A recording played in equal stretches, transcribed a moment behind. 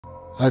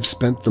I've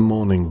spent the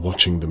morning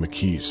watching the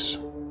McKees,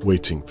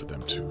 waiting for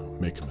them to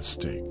make a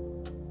mistake,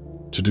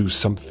 to do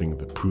something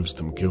that proves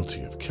them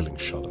guilty of killing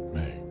Charlotte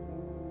May.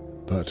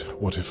 But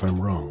what if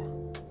I'm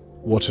wrong?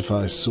 What if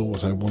I saw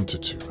what I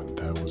wanted to and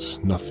there was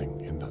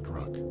nothing in that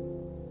rug?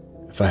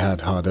 If I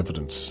had hard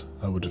evidence,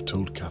 I would have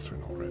told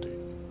Catherine already.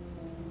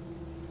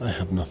 I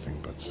have nothing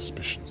but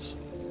suspicions.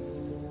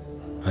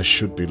 I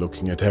should be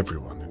looking at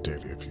everyone in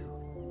Dahlia View.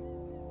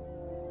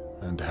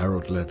 And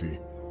Harold Levy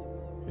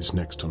is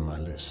next on my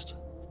list.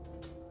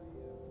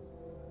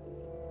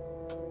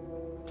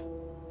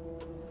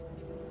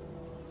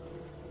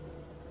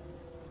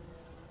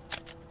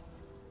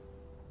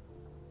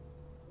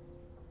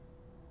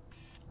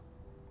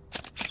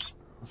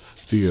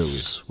 Theo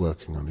is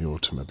working on the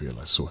automobile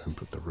I saw him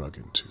put the rug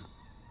into.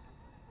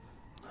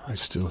 I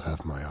still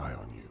have my eye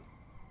on you.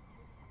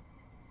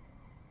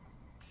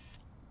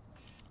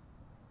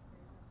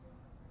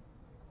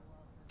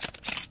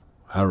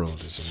 Harold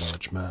is a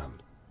large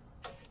man.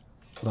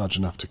 Large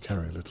enough to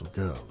carry a little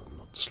girl and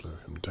not slow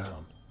him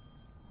down.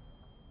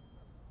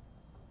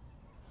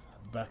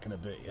 Back in a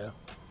bit, yeah?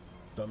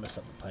 Don't mess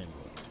up the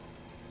paintwork.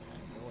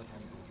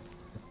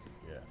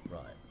 Yeah,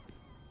 right.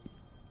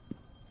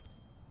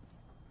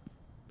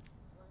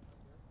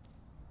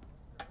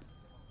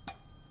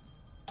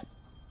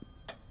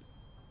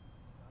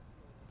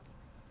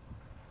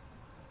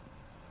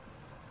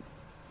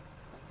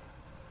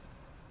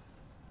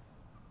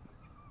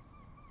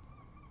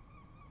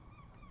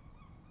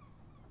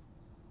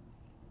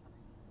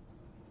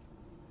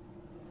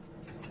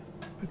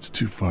 It's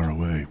too far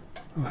away.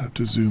 I'll have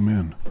to zoom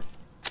in.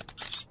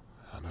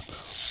 Annabelle,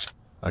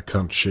 I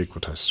can't shake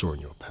what I saw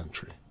in your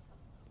pantry.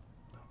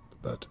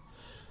 But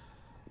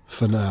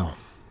for now,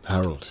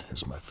 Harold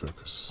is my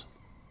focus.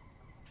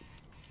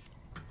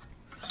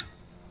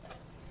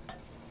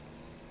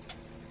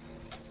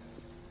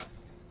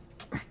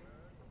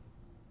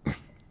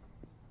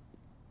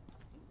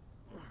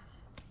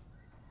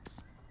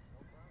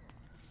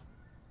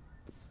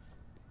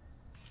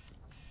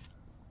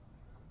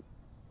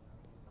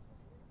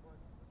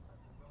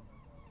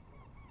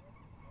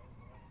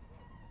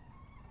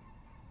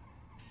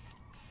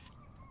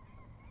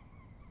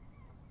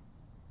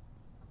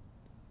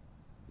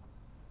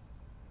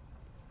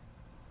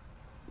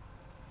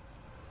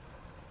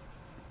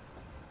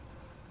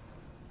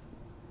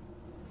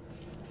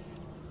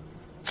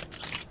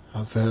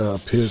 There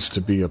appears to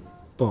be a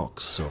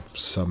box of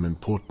some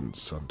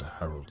importance under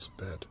Harold's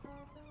bed.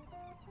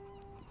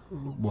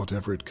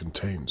 Whatever it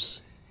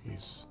contains,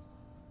 he's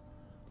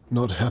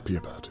not happy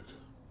about it.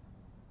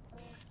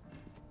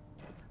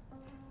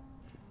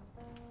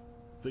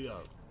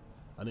 Theo,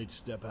 I need to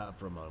step out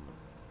for a moment.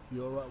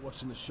 You alright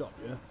watching the shop,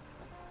 yeah?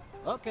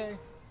 Okay.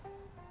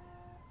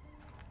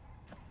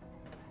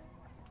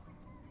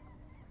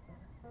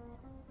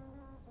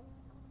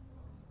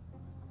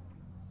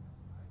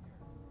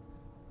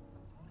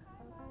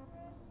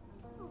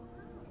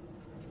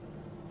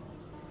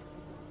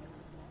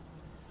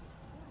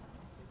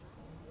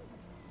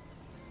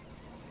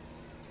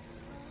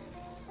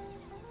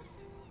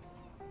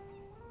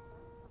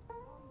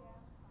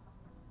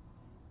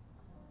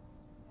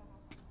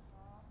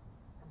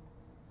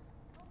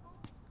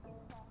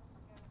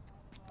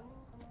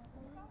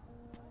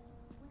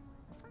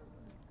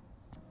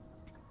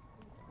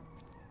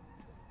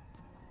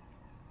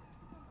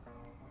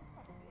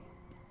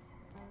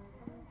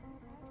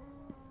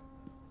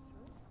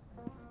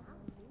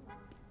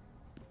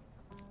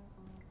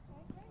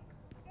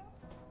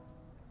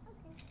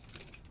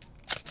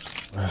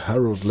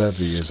 Harold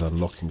Levy is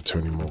unlocking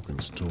Tony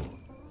Morgan's door.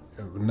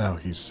 Now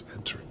he's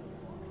entering.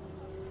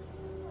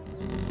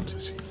 What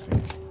is he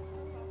thinking?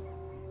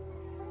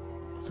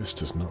 This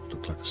does not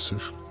look like a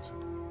social visit.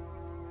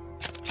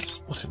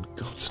 What in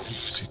God's name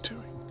is he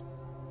doing?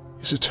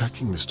 He's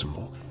attacking Mr.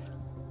 Morgan.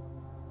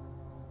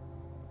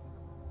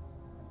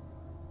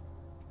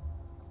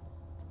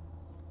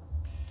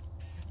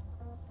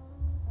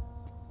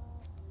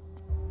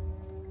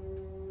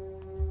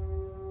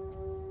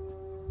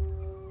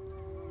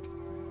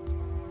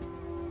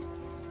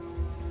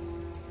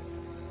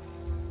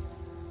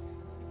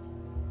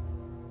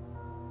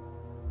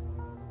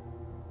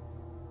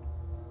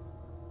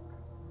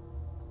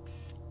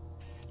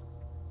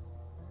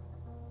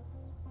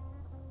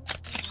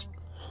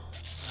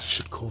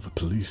 Call the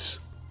police.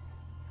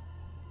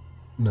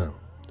 No,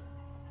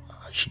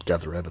 I should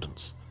gather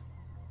evidence.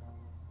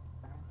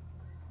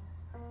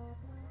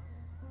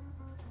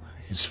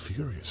 He's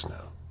furious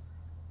now.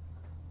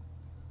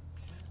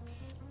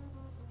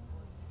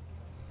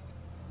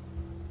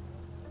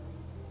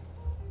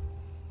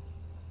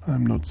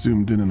 I'm not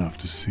zoomed in enough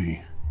to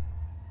see.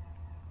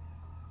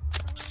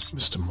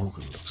 Mr.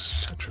 Morgan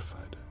looks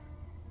petrified.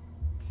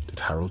 Did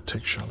Harold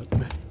take Charlotte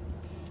May?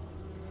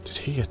 Did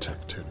he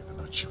attack Tony the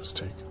night she was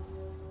taken?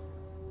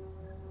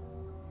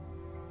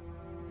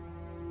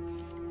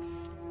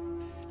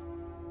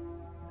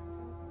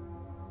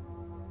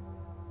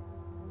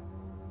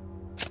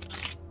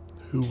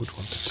 Who would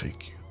want to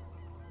take you?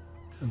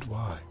 And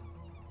why?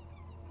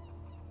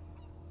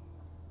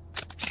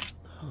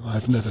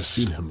 I've never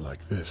seen him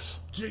like this.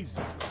 Jesus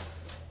Christ.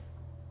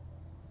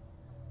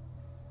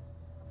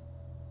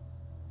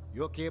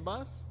 You okay,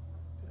 boss?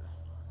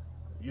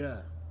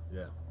 Yeah.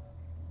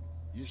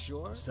 You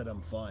sure? I said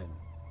I'm fine.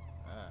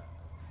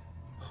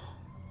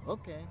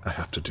 Okay. I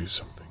have to do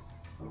something.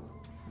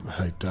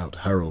 I doubt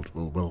Harold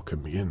will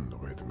welcome me in the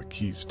way the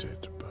McKees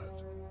did,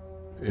 but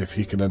if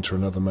he can enter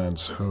another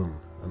man's home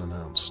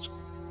unannounced,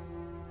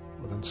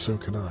 well then so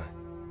can I.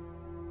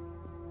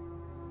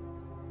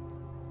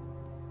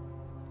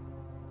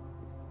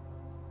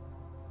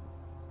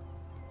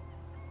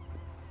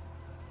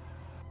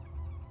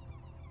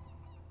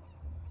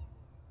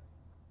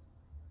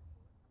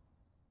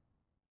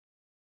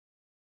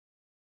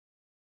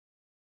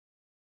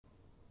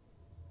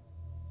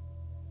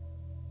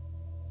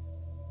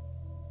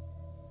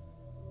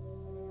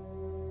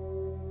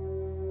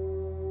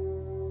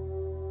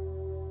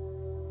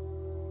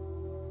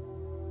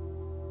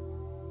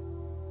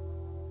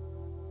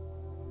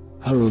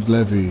 Harold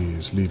Levy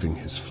is leaving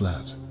his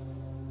flat.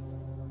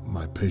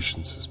 My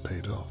patience has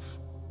paid off.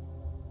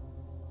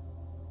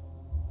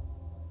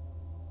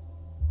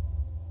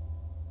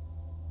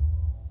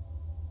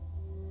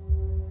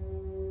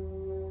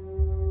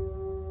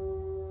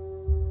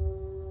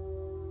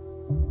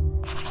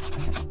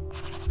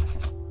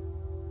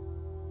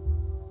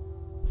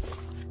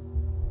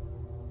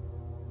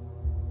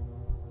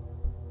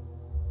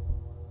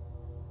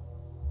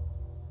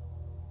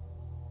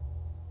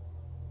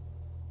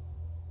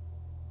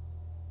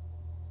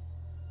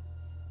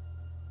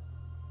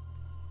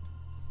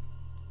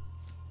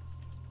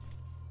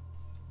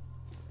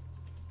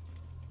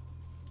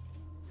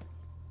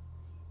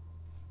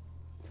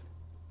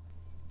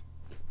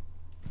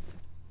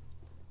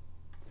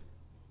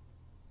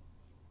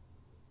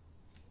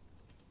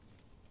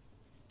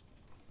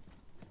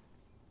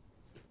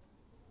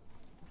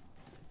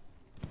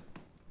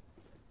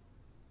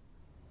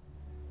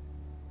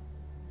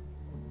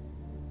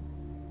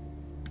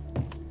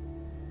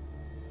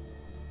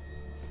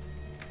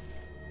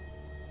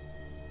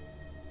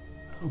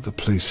 The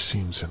place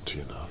seems empty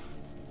enough.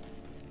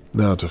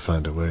 Now to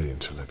find a way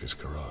into Levy's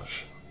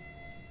garage.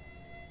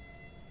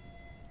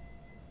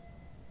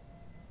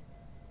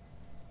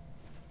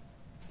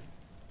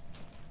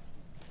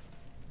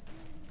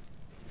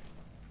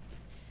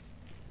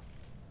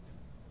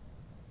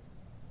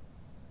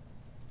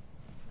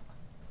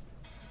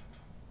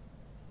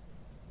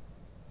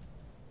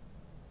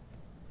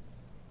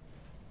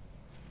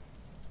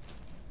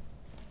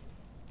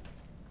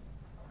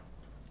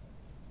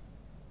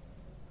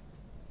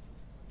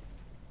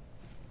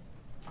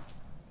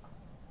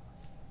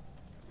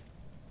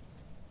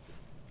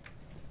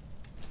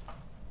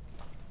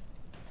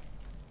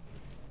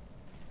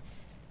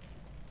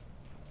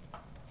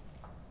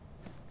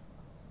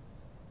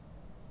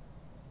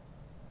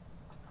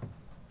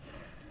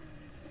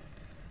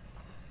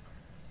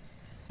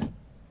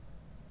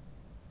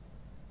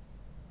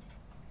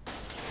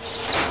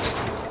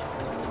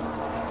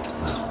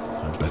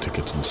 Better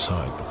get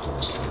inside before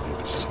my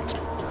neighbor sees me.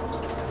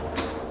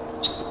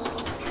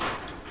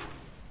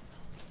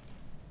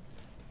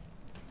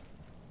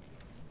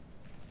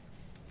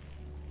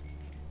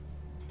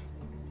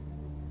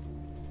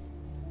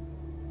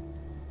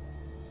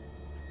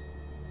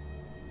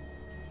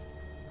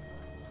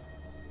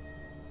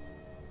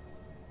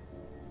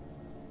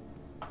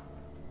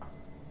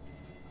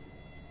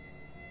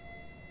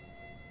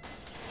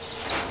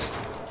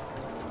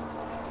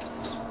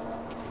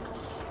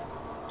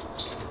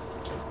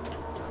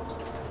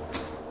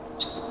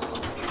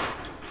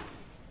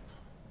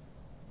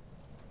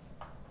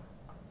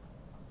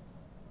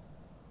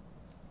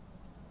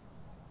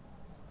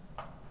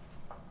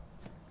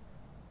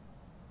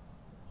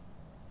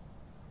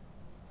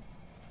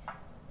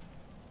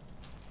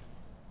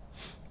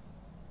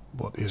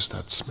 What is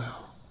that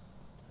smell?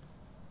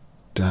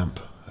 Damp,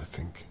 I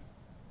think.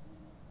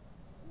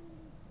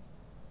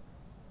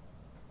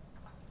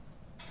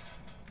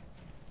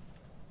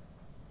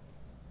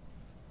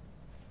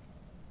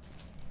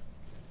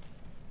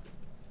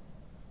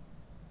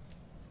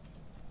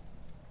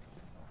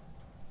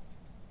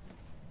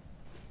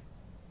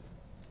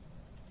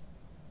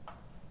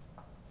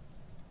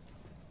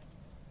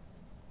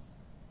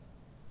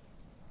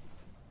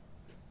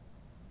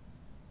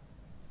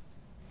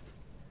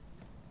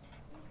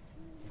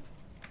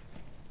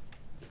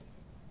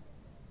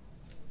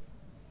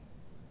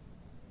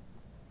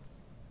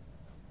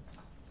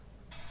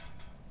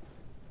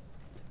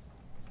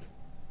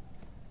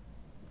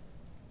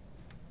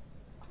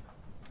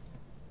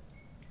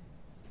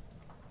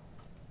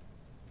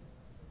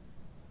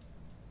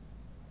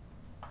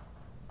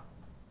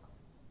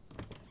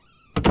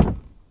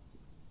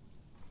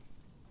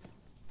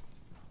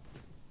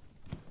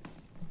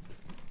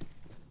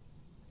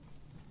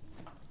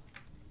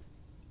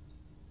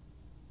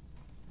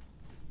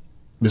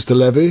 Mr.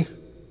 Levy?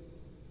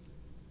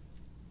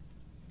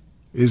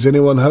 Is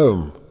anyone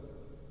home?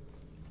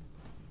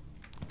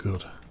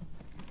 Good.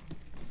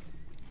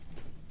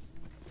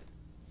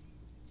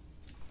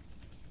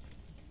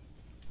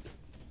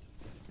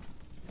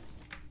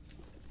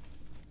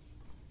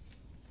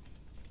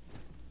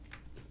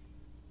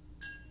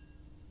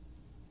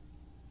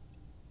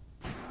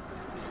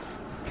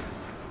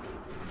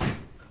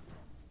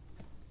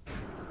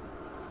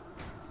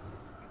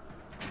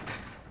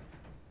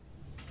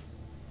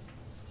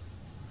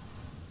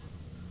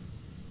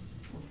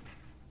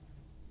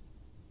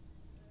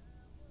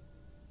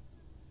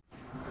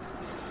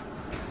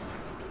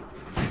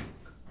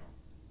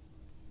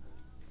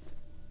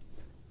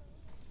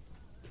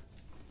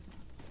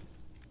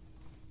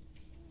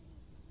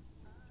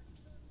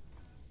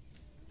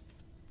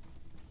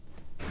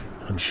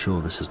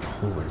 sure this is the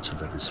hallway to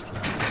Levy's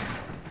flat.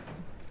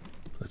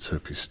 Let's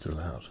hope he's still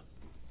out.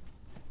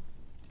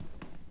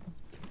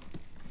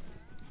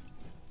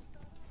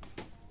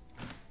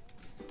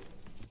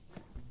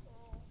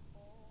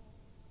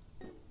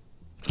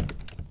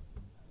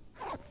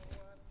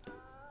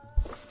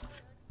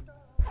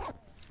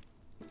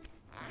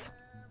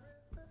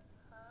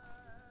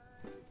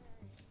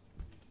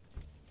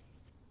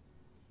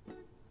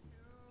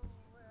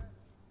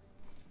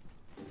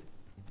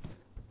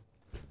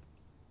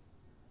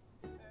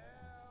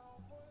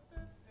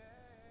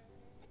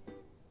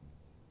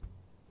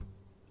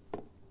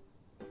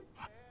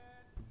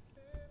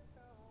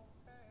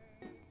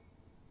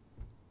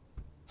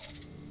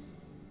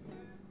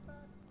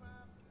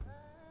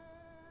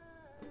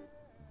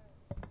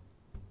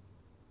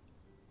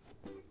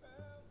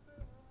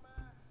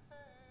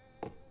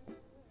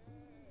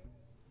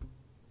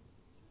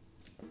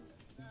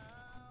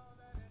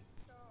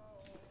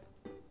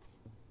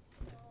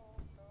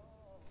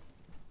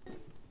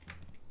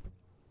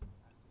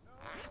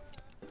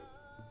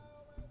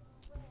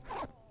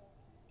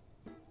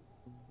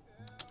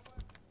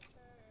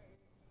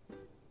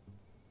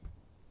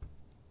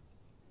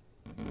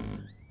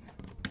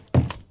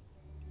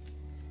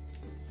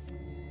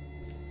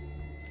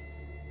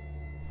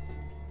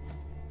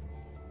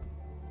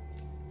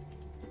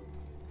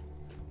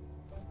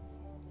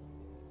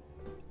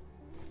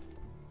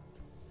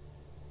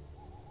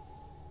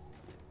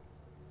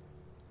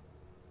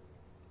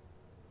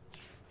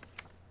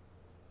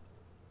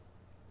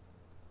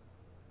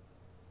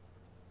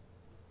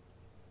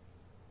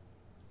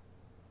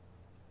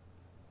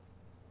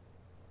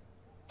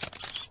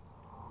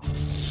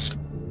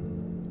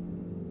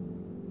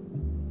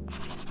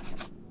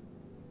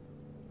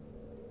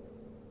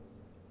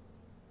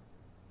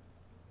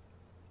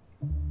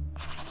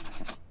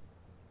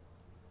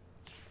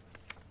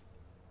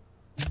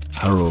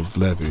 Harold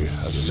Levy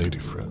has a lady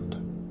friend.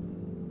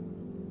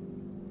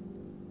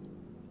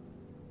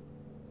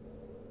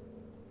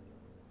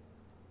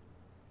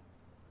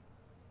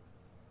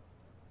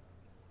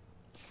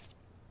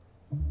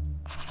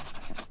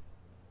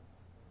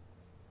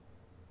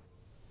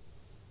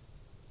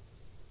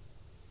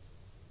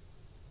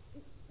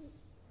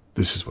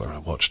 This is where I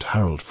watched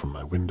Harold from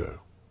my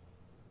window.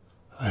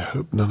 I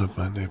hope none of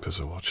my neighbors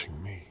are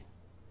watching me.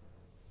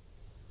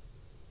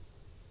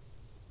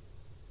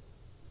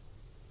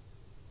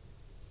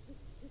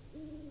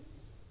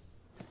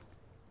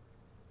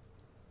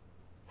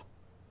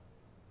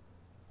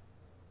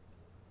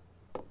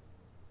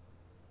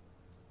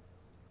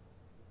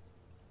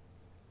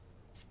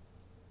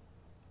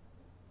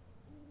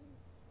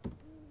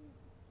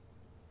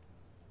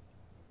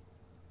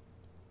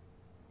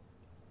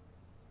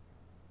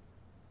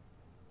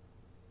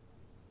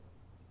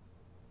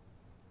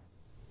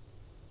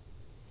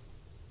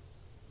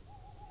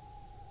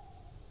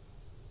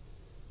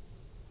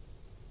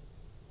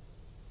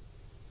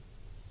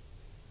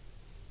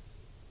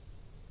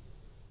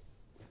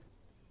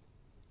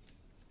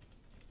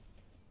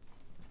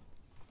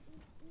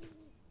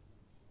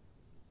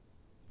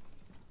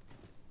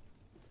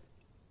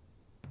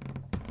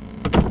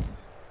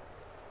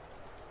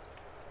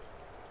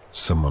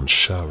 Someone's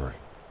showering.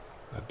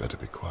 I'd better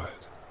be quiet.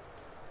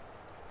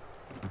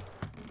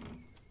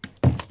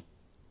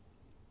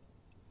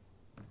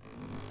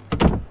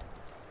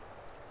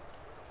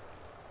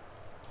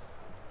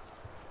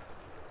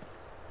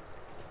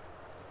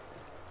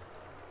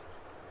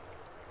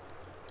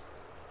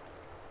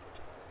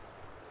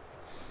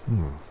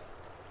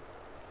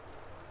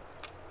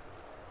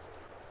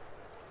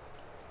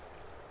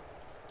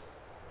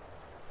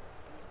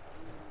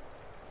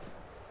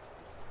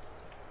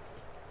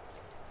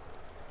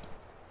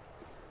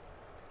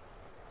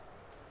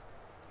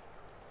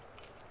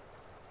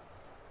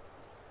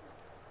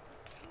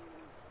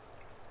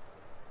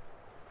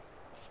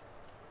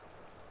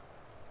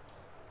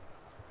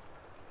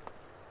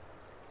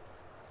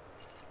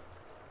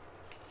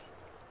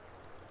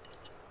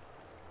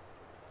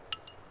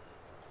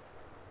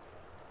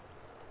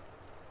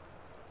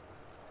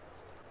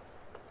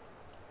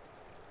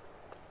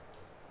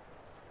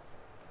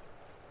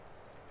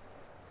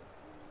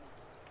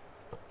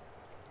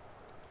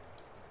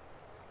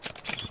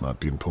 Might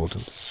be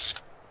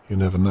important. You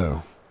never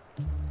know.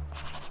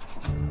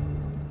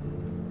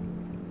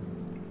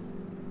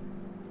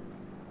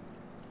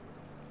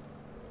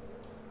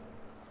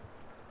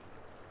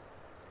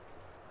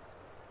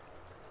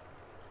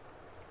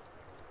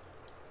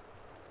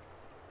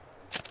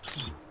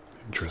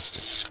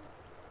 Interesting.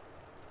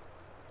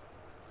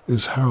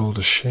 Is Harold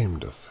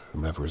ashamed of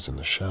whomever is in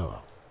the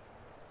shower?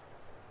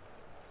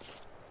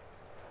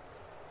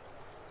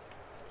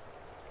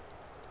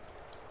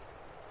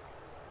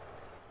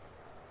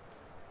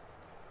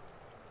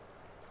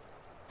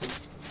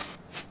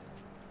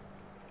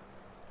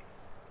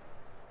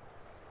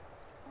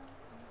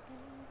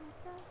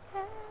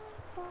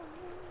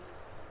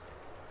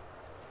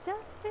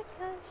 Just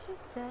because she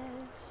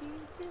says she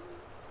do.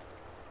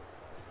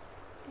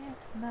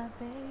 If my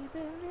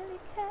baby really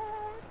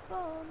cared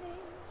for me,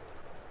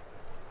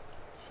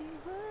 she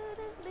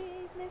wouldn't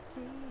leave me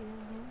feeling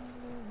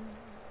blue.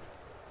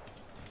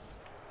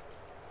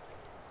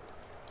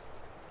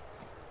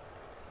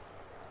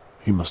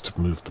 He must have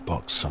moved the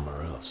box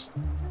somewhere else.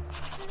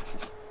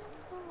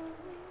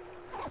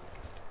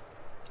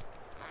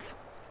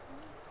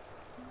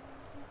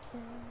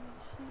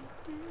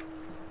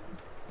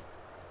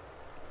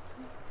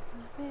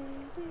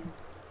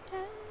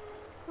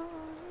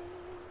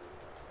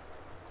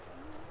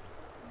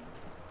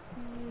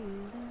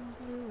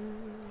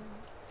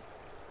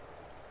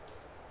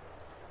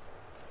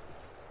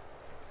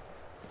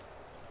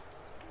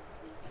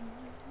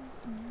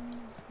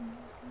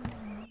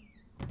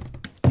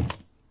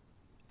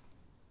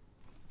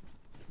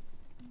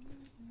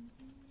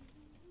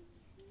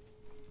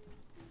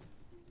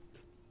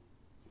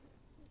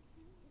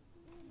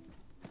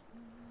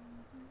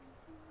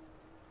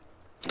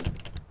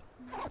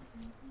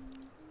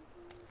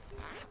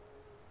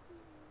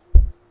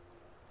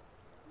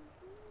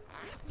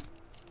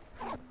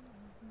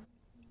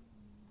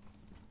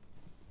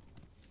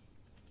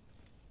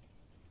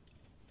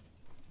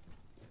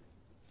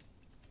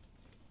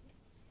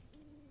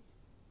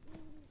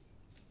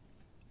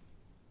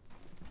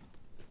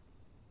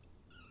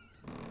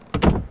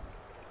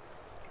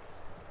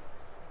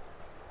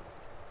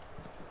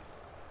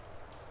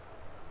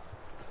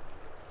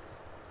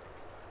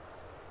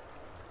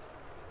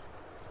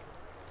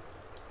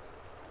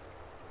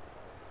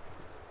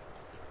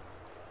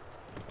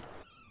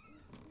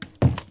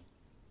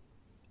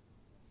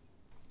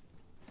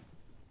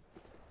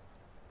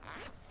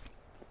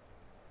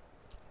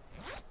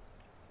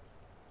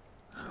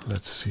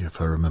 Let's see if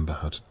I remember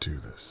how to do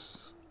this.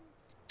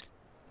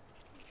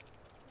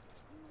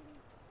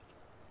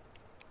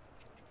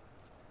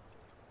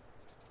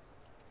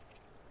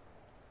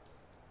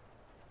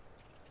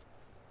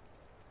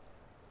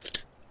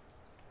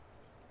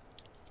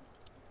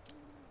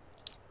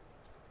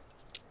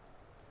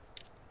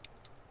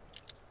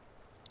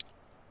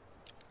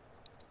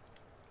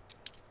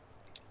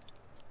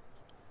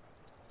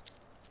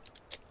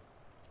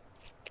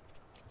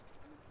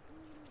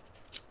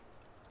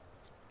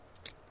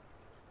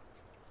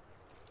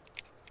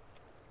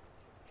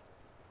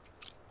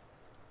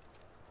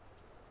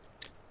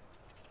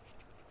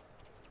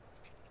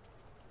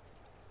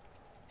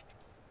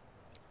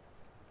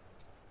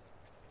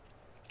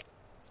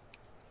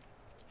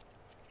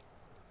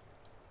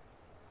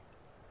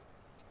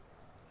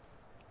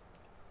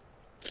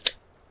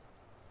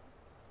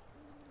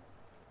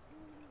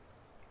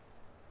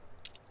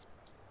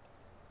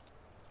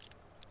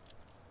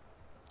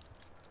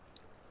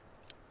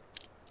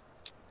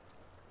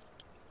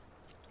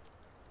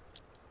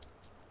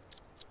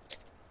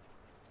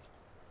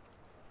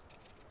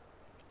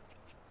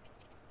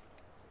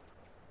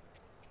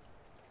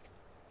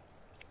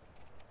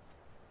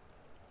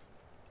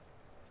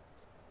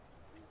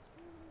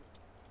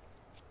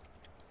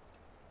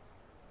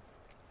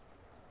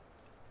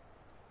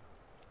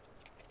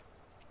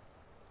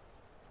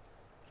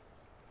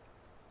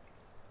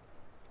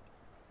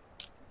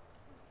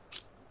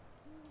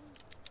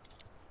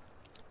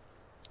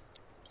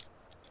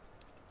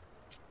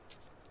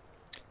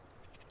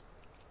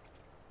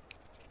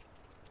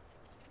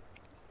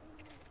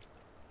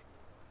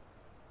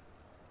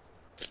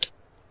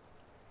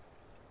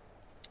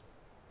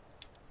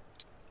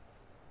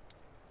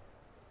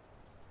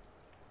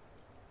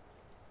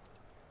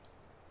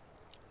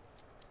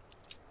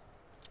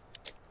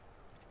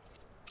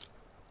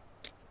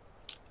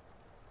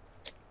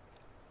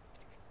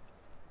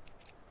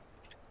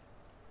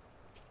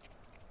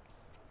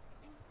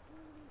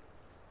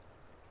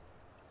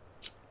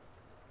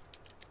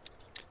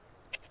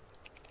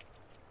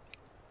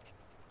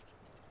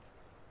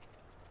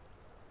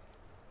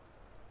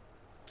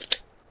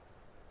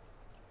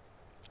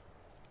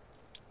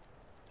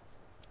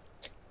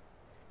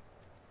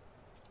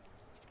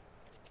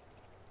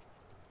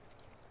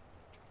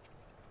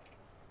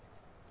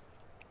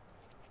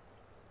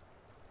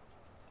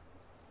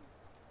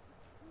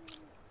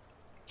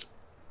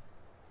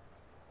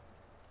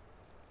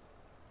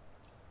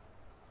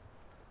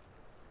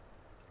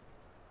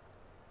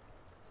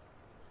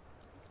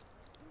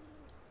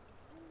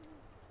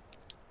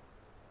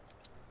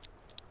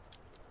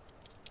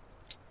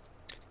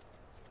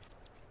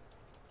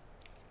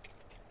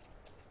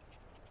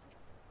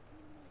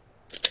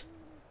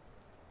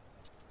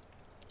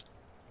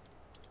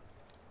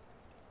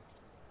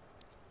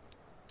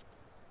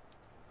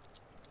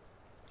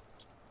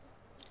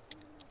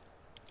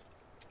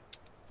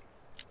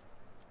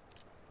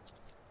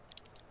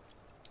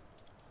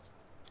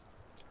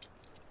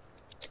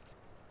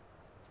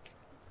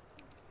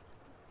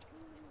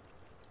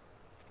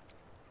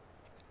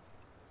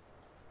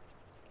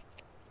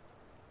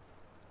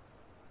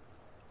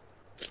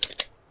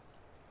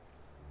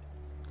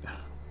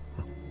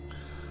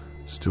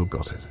 Still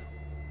got it.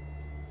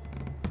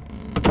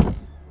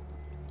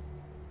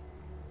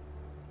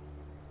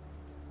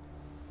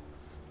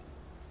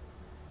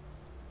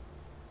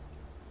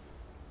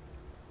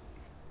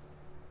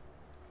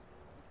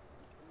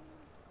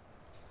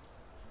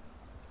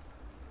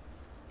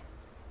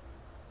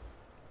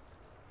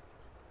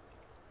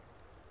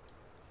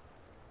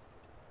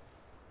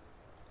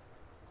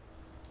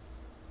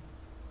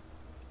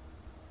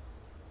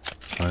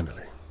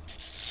 Finally.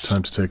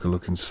 Time to take a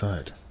look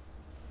inside.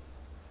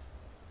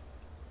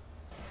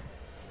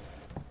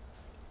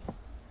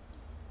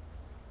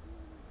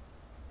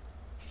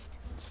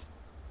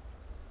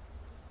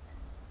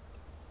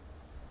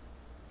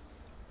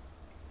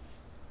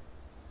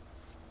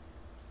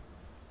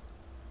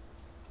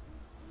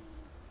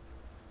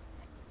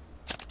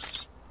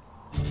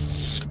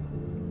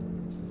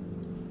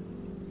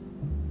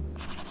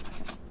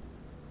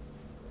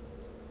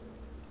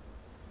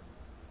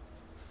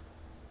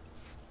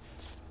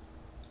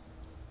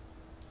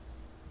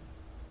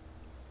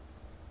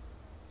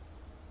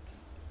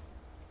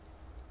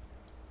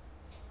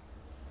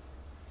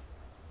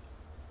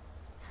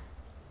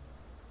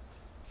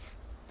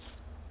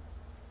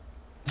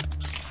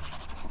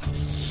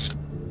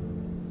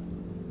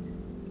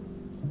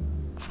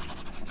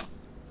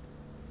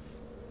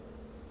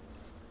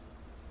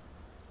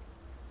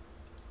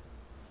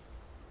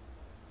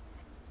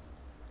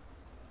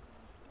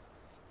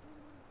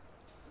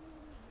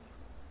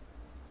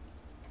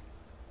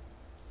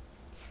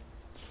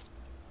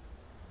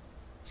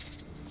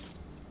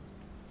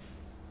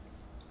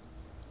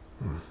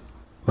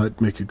 Might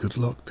make a good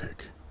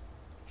lockpick.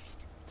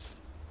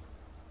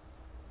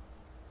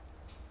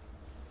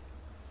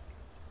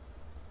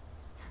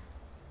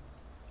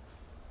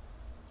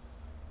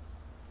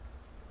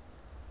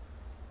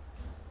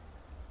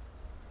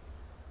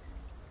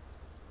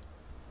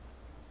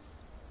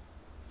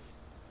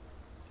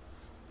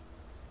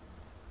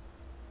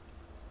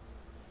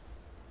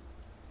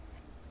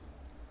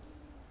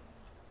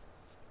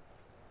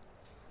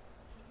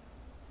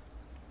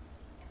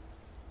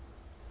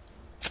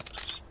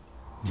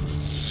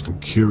 I'm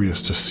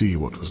curious to see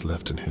what was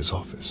left in his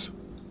office.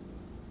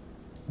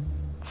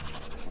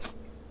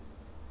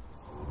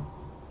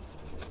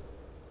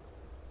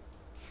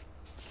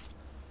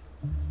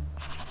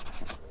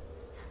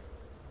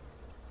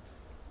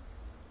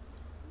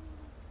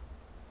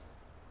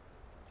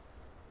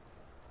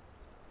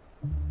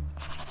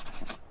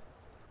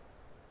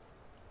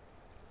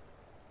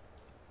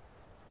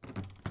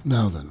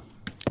 Now then,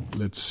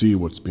 let's see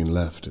what's been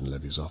left in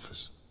Levy's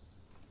office.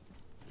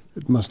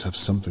 It must have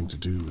something to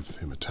do with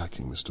him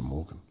attacking Mr.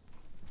 Morgan.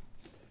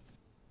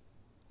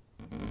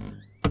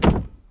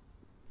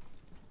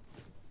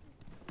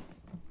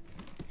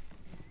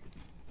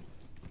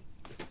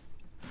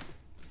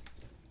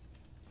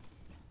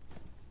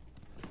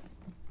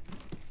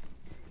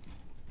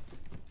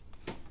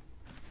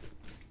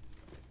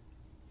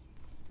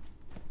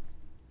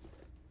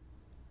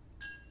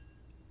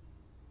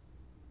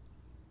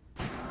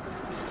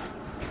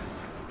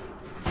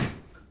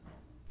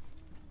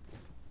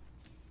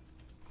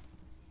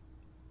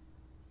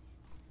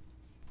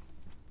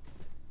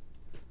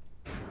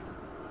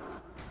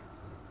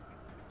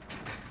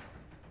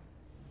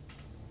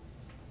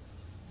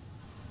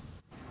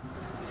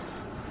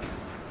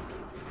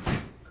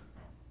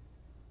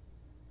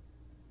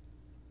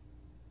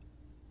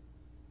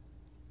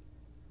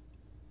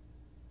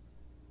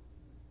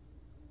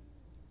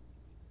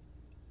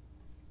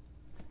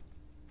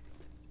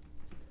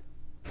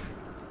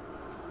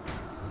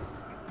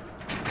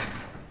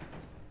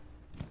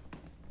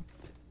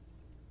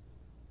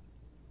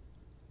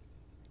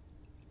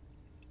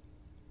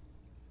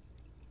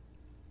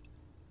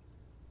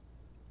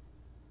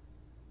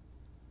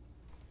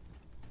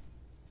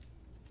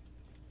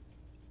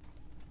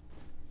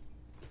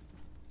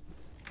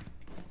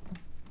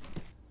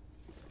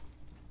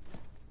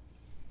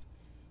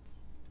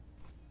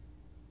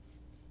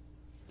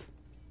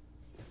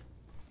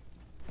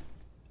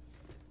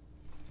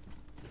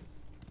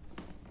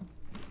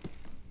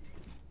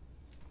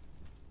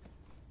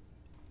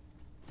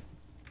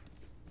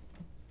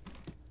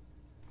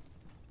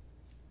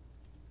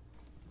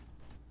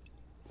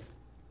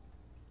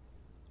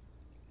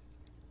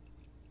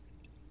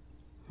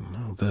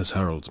 Oh, there's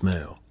Harold's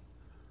mail.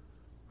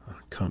 I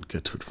can't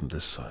get to it from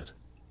this side.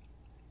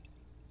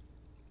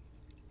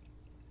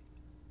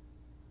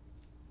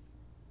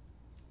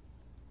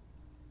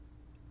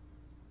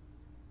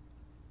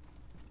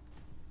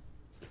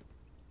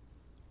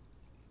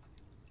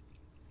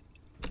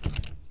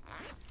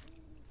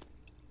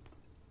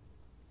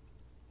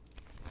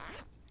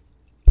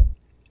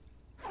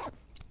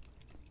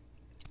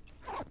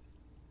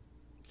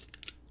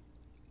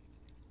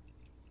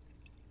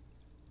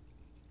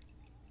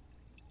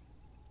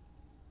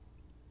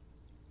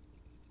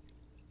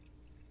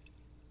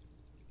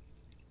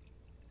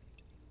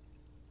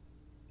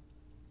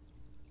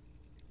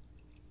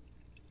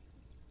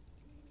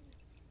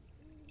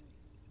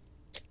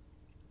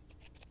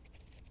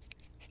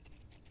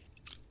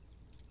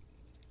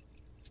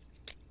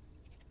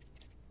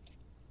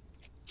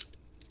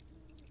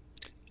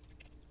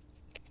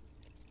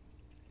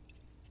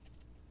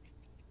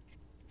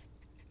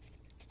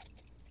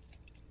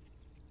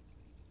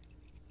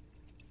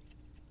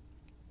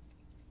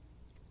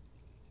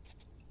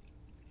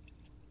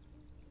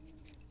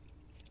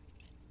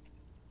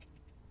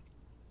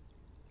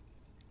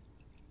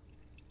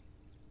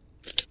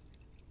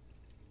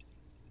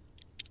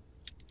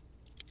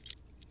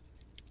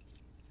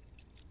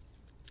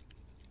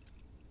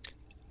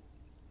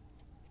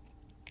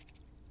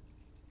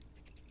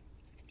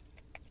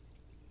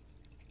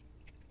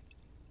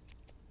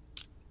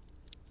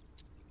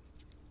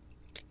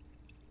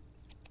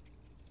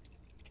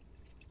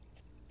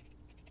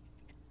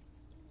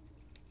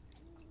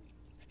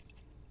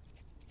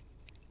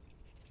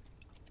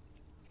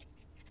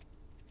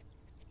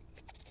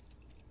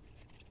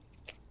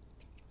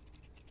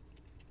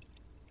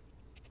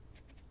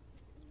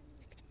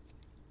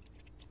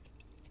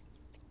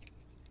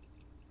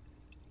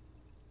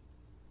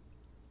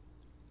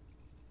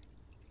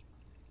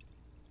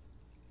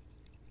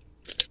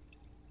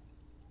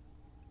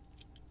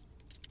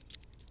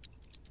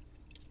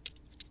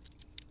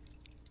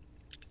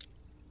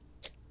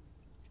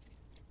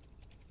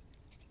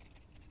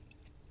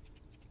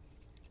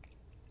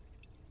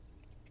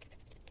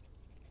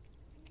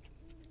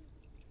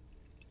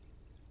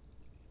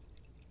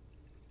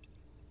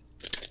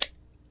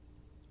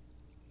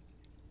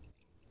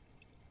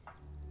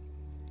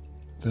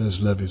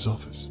 There's Levy's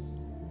office.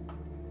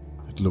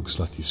 It looks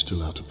like he's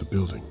still out of the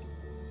building.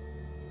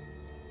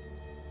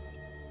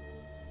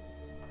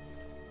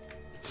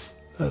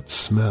 That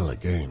smell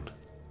again.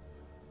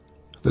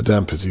 The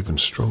damp is even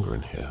stronger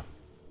in here.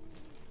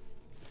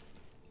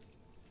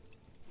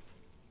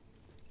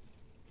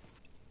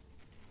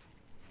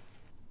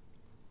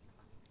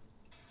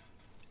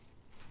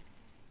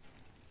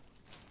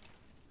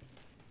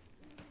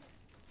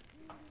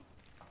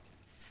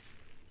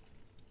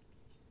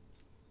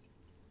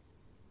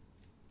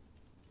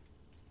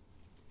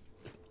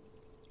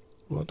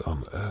 What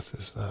on earth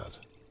is that?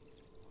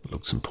 It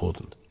looks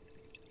important.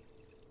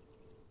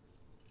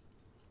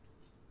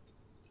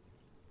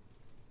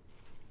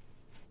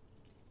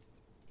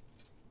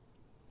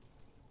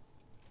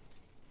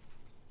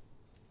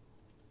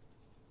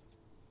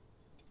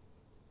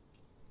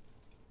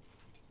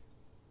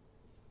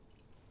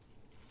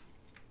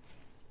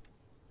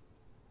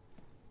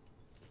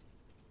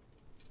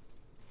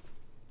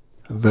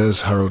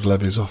 There's Harold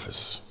Levy's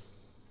office.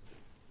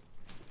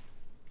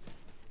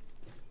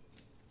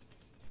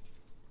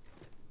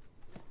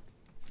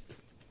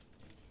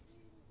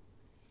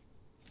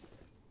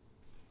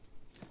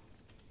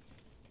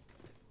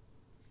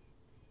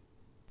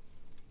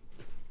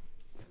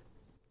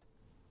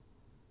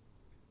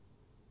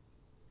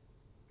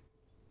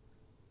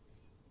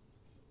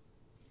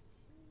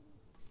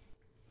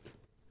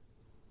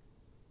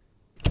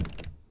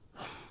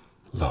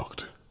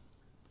 Locked.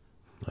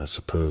 I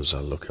suppose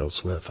I'll look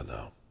elsewhere for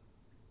now.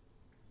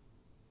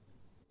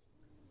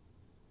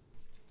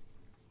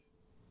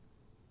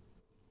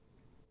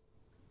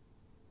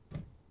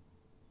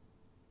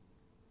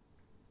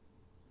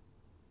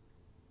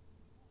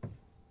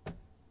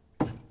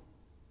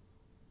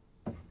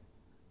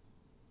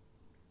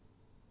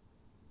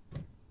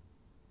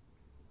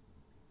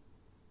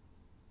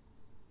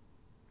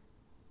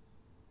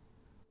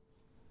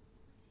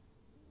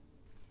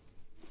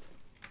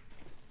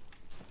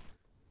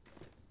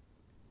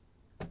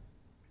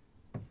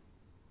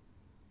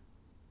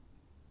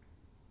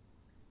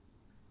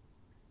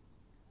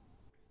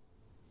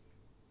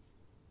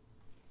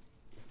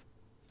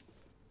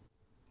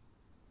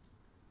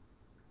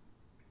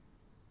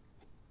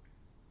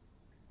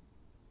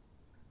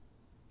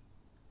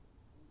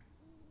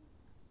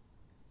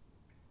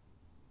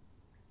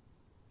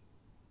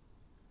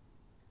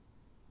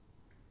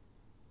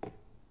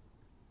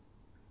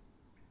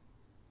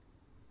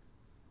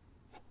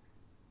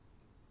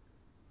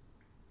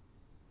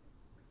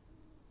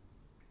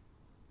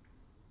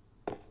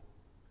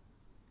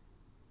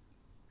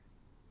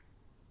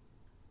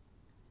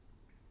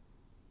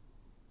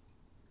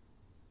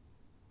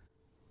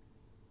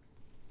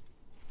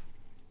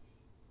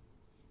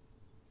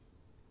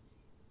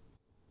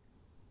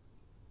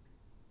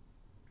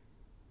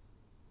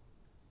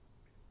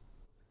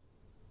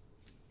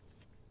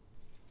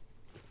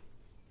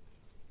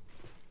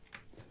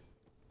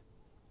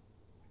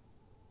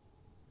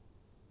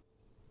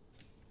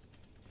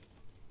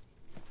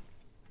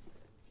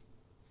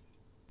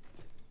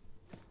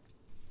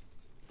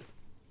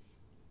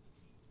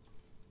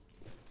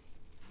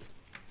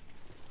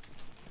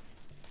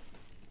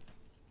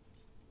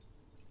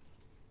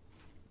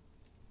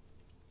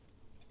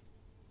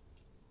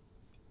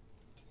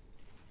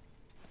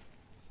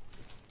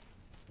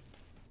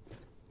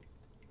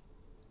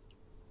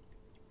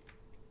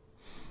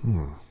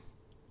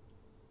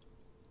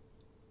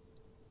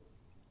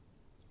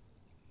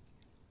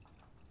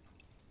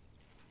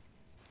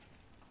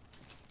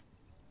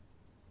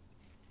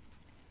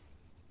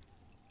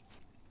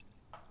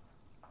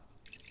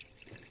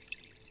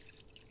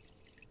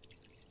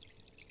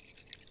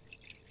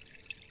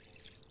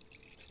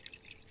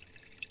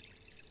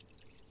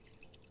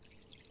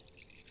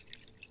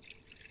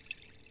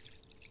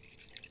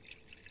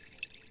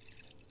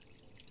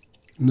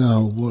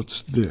 Now,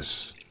 what's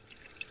this?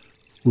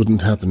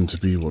 Wouldn't happen to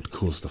be what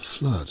caused the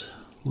flood,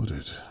 would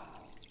it?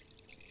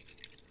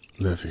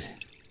 Levy,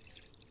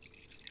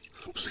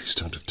 please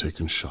don't have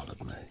taken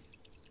Charlotte May.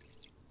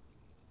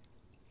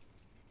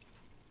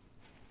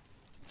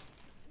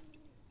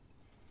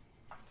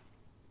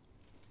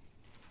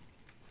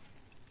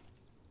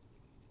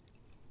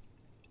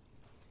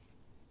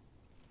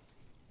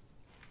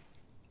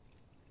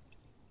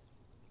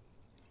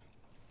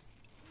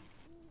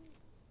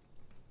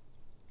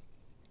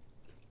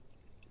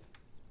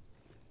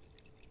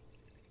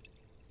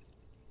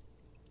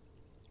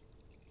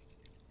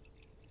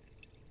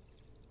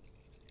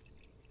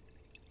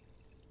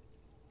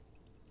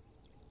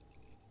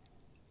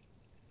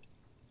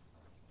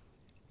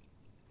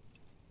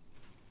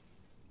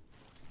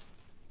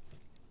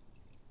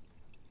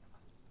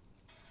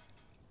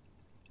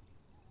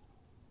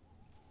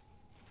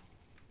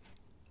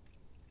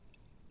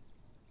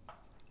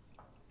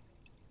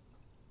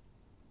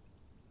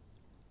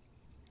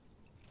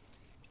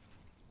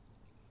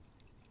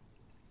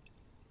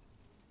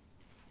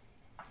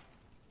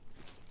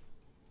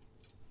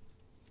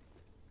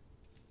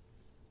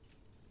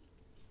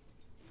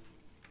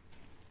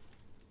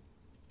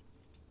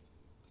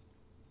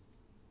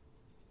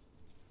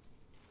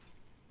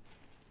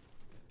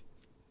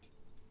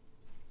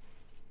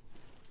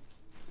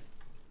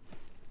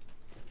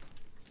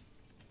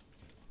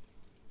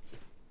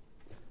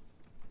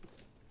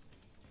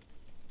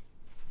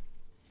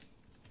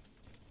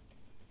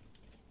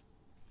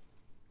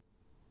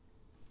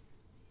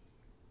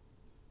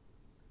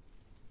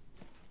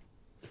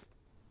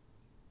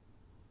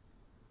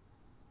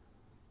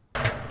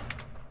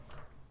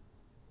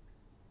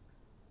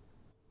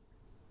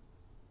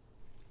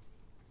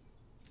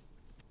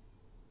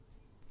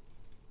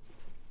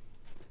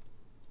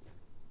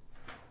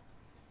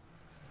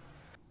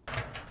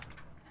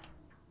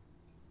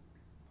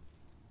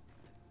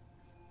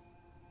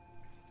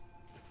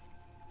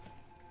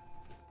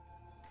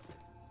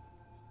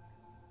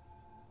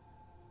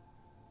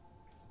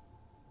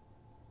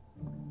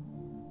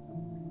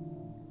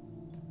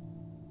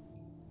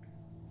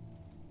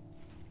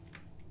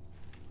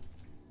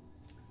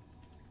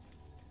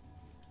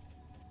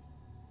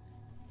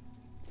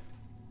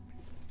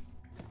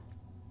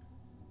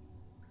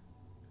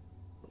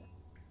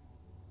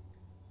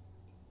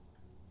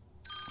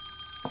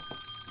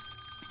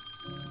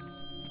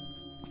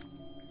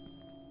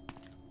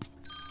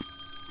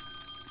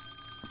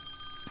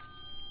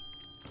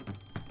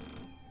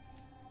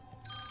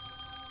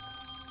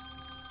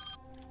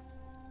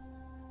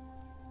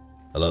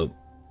 Hello?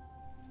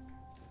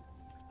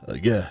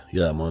 Yeah,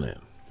 I'm on it.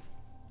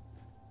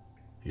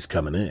 He's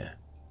coming here.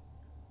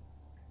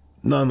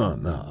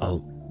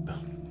 No,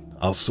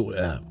 I'll sort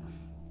it out.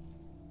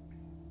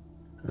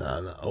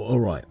 No,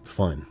 alright,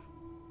 fine.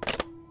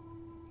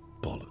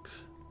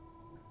 Bollocks.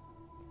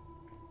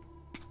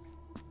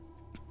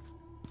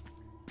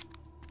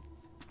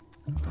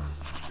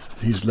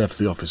 He's left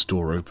the office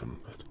door open,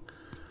 but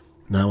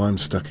now I'm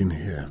stuck in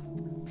here.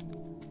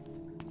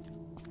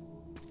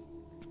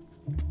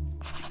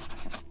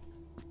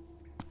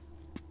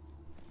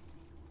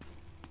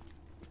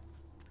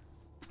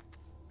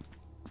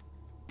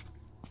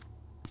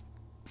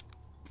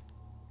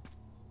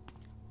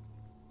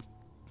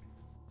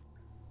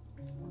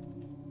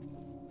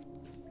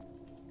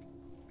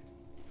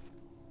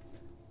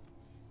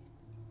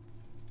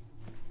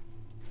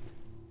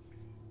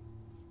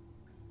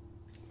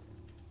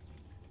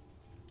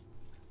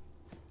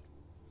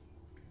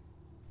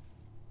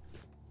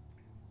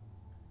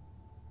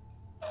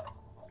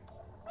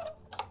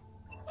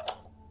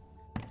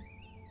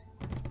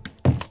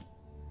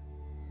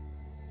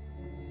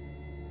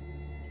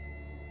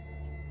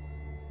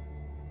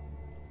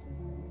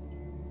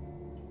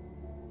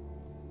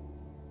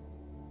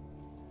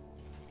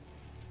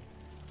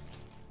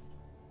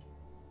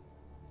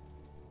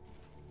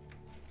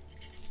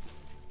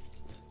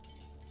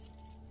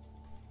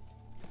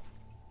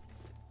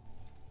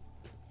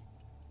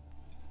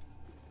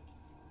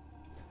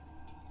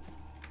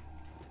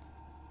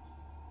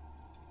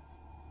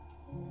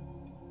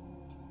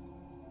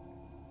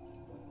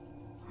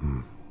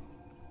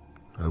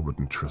 I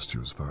wouldn't trust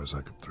you as far as I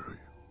could throw you.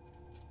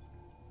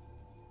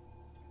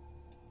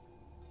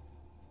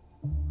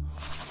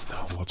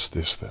 Now, what's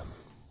this then?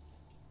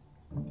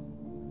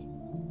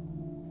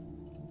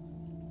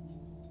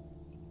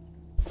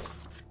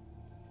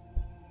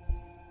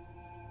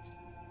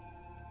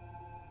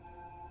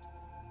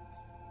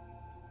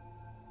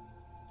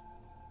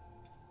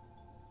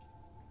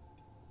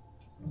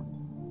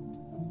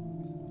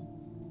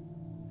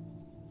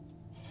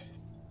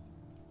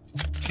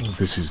 Well,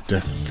 this is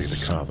definitely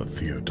the car that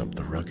Theo dumped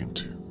the rug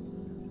into.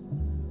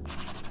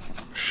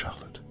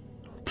 Charlotte,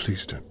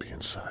 please don't be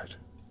inside.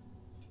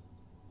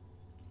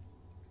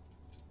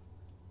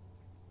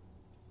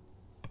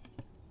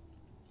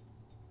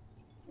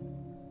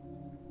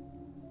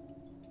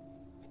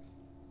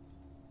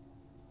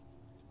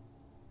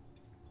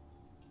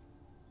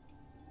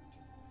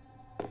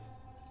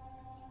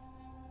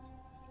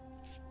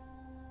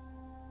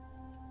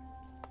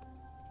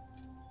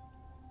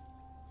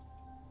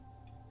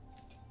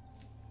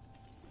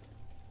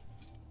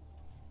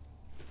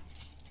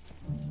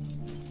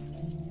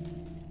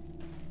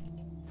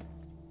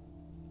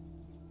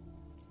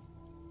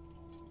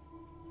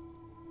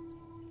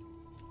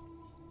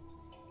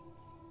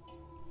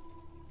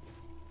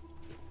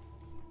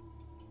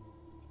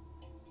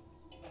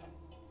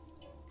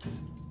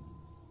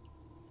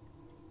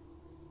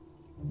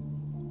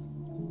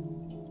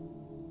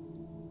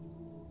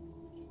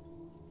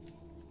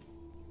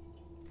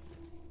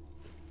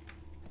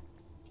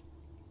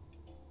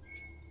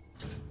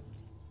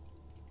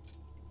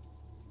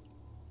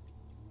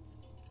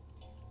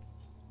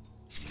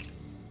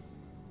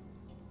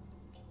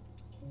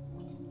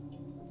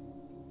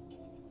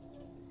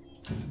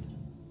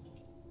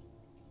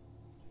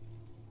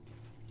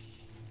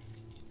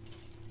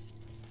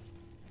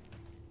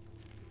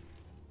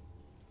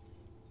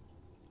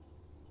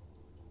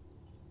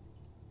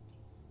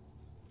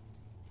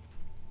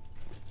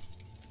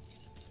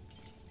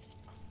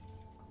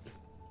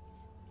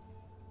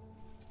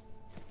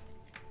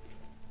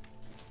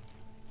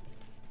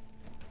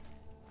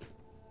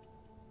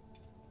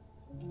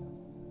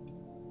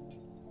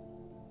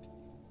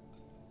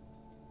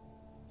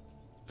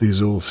 These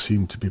all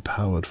seem to be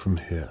powered from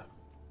here.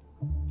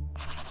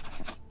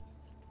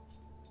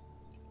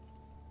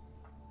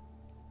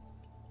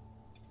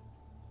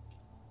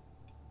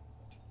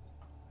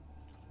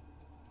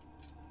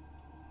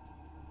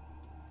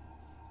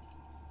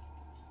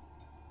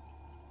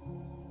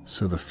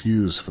 So the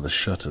fuse for the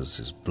shutters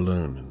is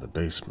blown in the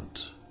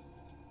basement.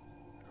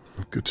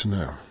 Good to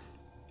know.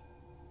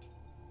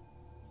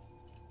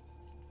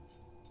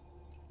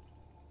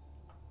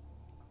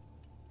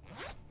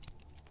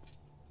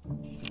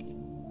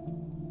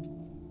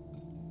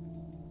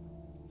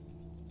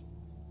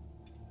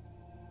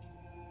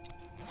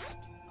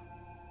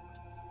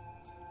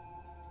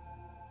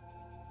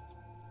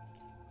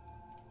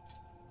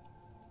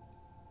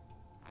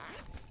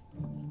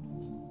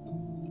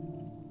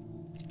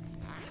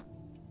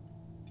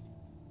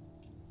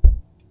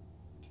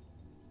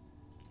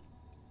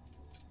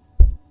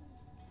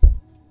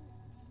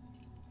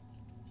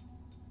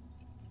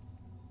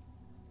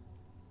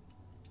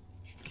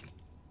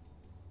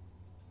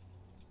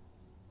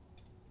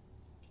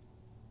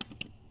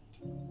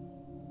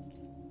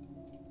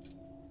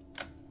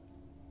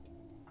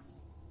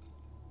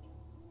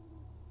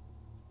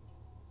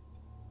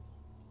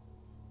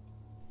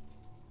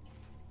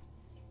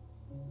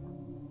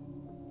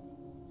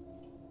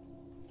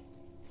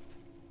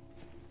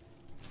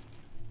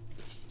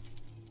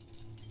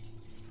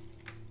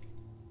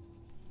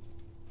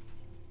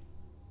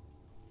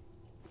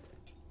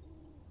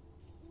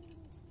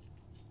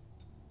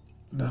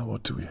 Now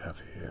what do we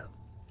have here?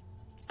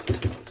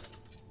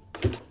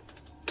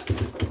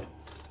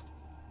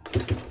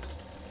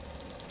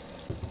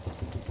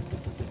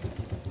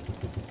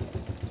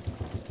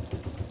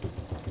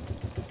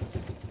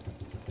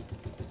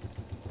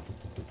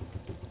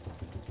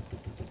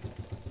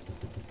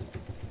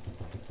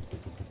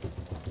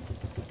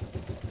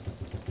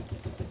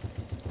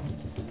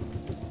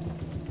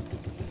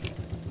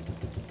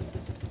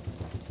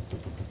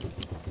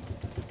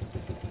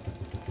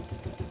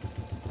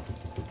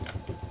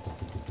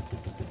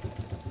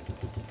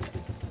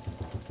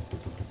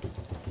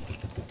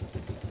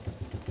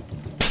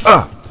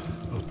 Ah!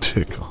 Oh,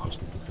 dear God.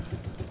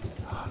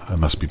 I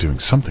must be doing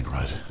something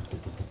right.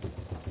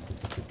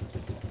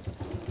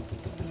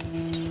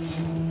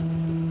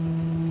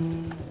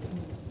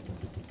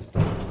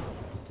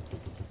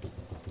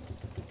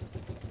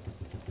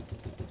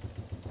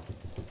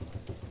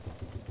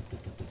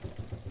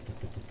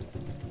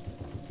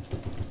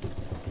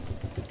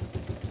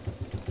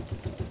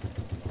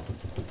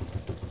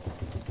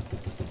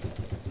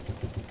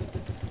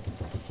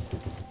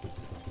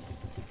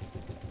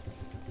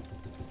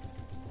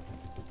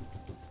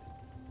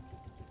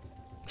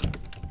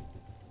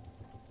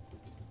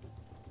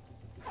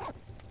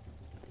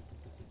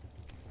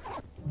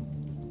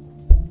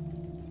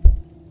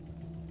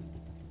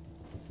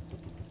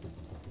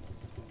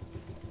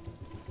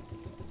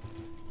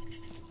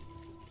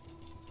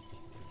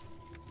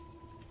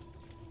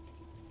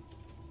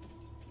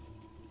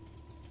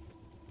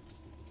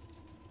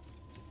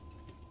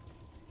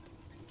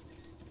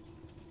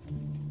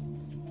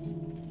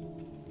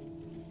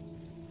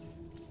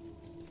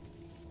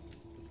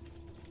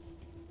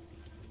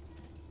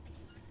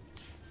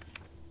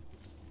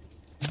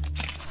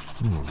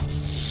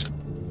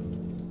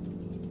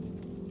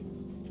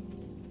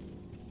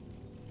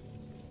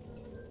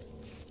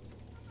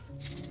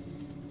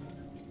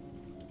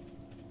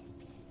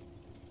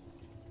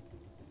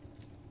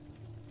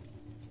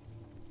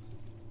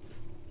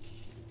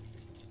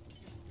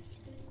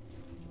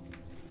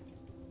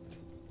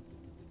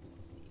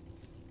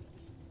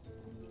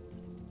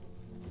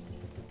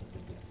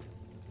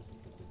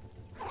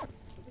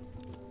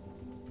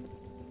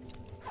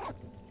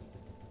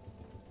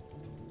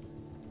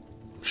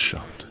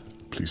 Shut.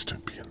 Please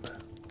don't be in there.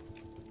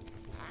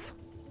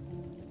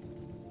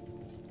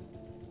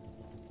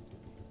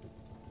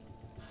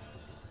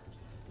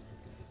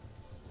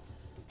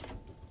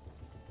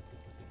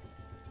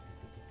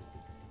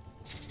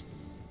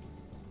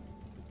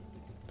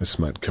 This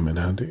might come in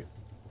handy.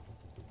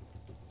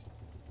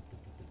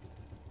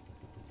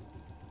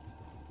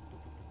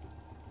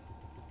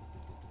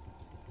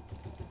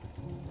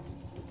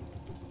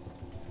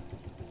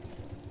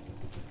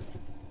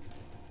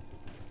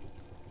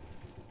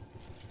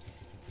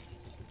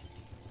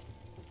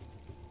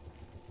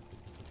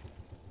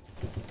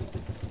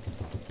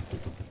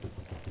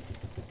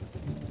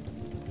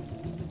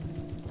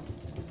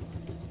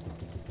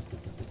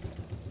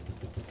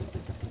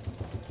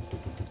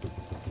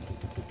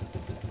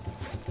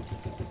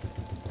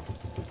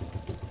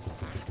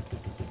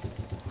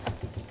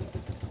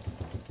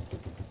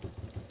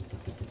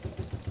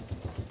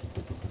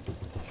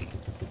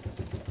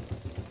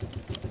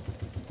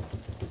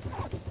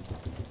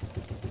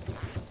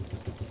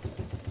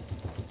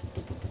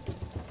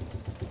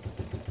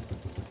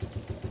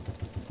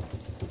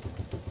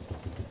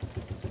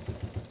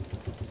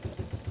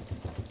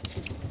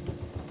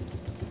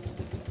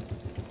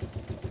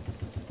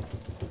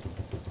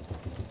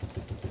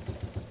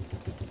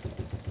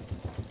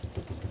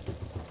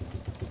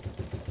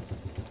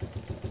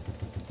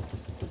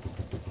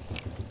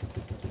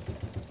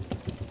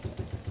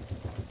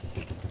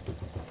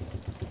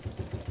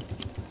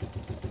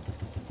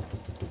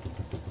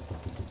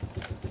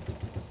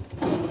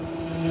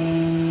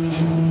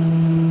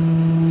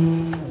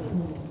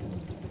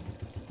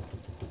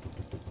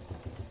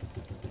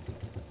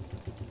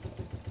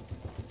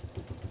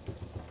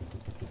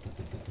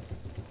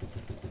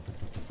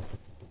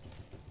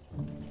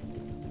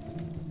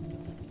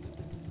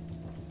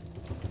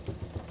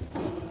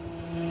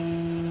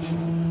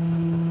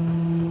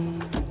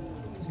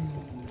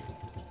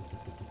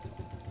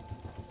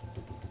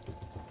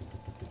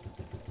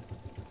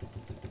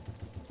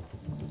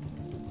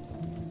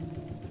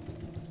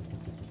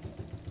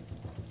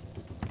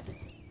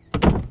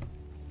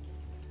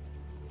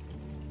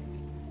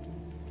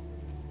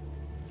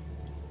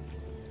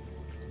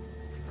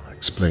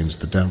 Explains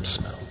the damp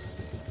smell.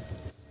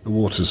 The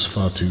water's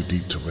far too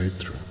deep to wade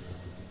through.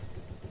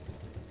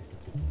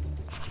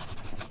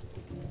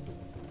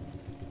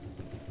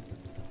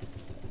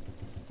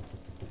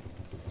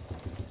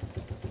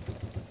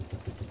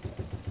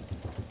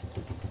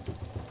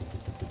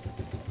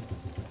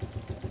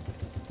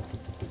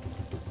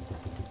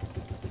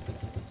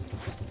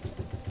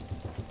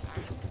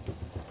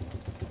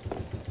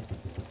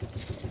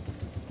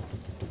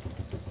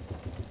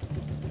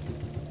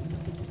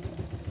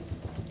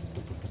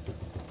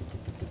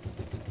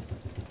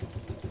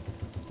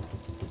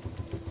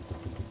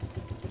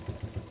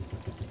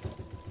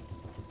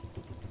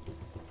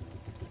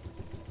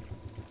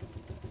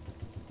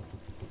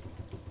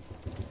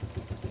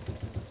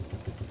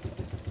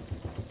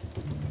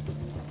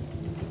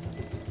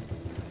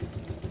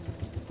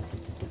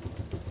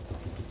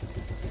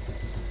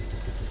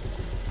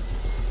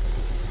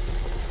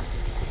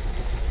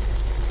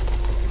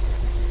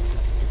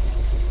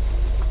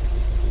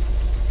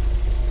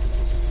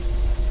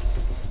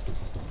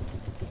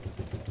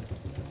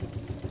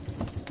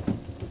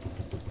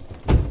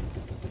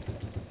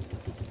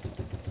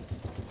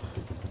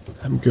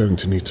 I'm going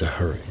to need to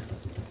hurry.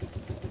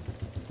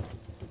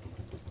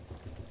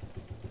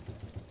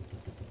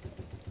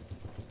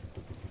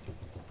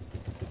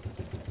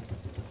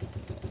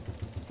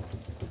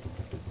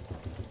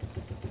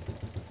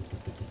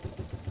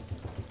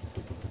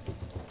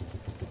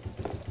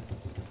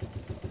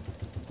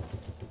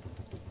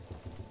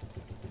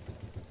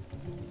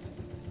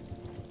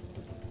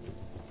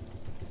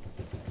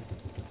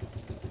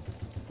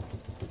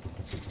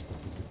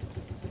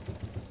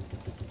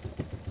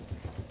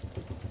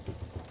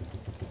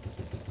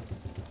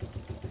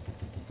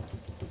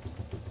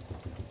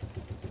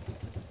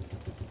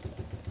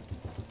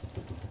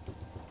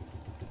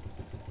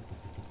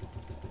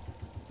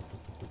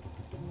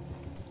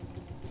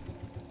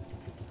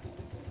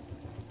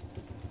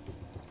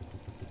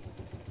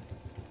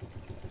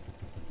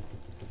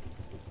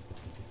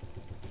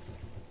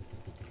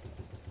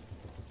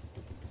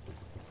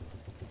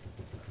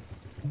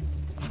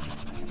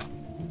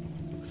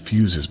 The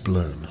fuse is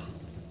blown.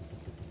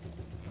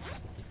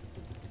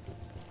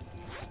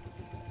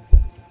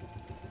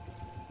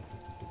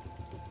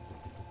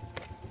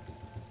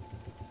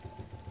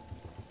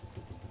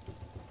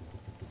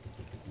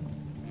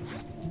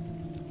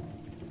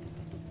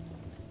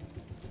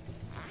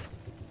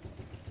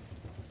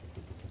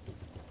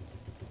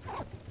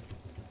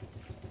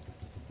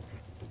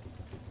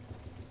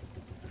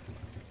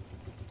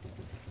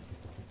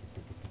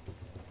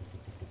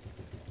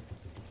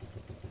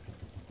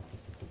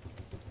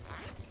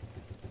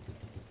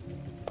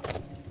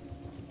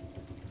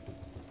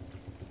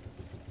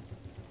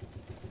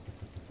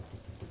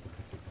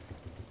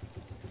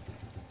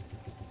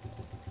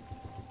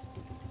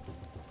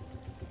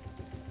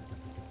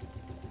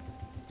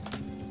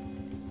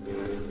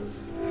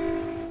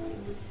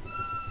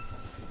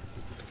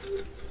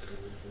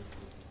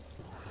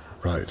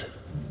 Right.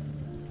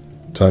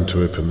 Time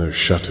to open those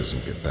shutters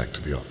and get back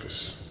to the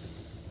office.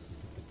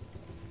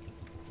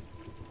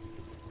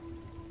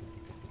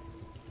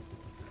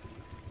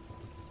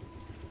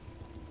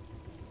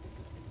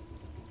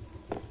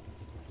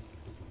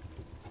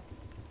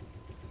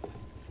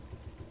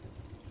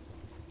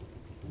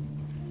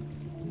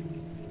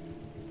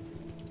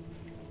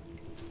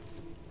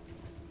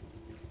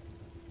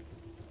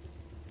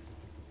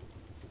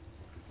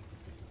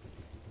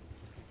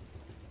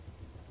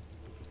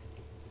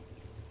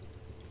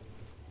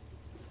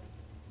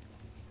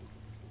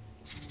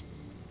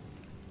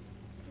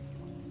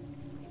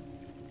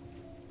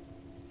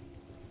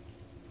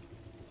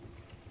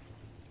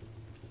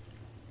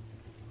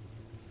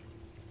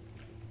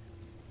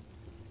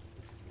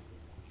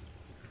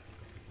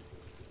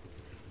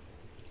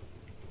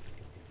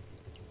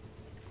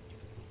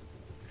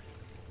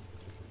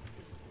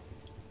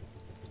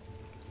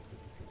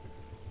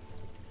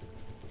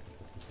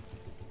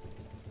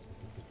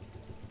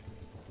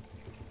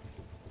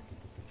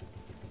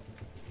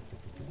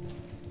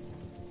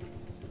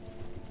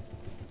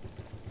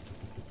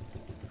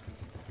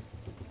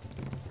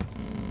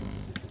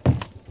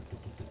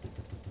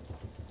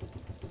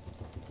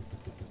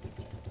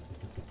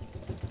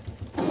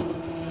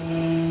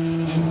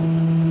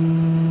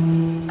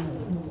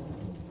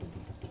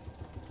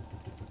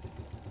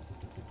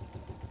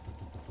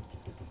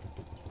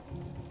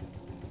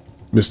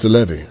 Mr.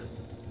 Levy.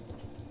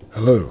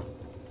 Hello.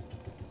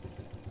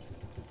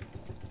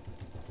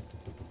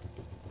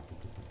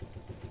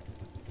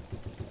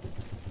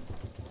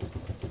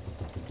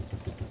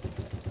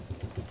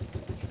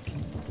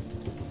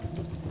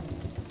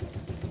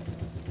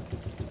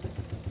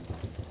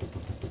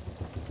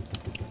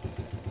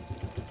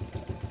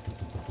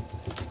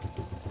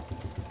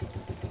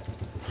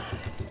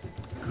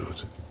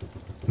 Good.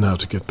 Now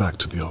to get back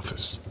to the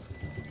office.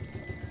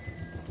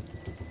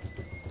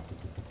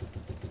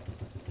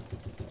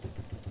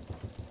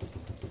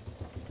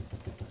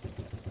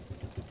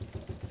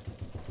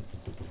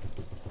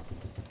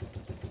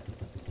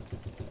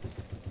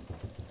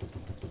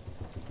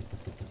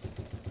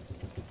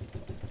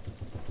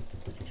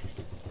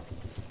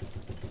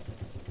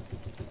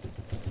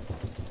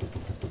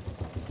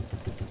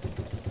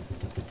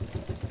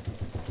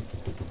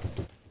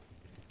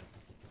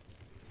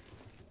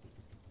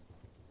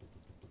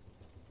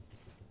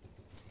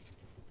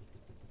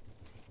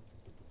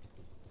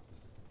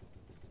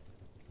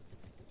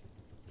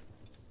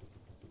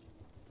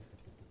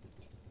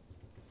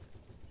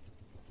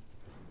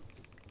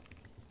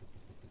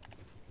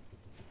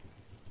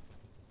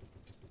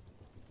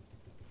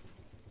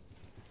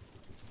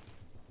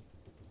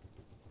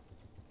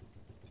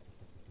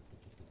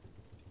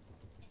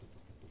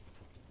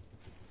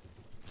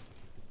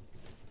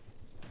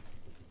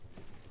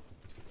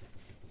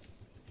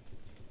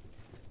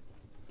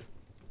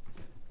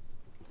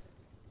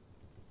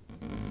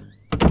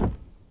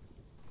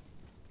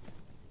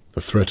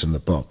 The threat in the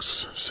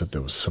box said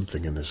there was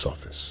something in this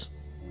office.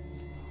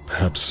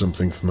 Perhaps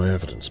something for my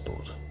evidence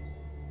board.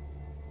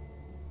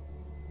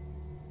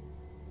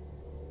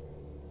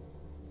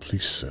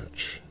 Police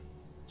search.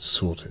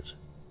 Sorted.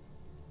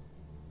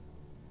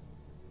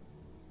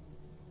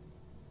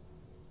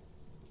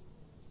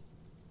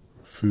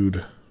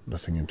 Food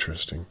nothing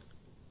interesting.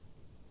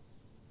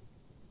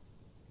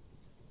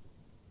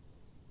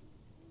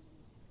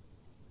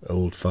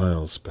 Old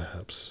files,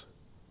 perhaps.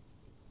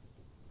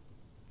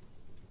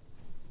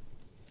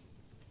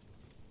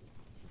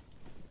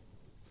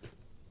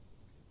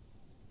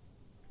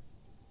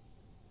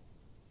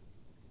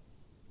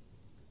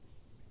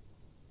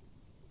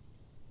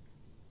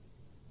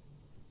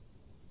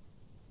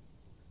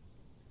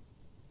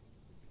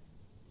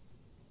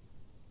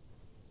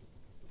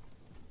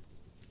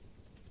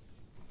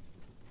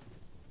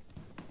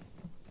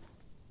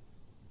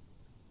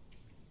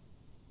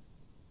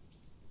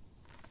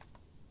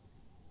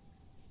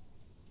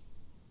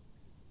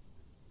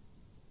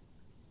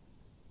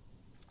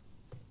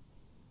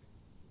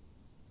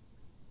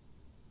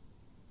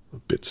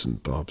 Bits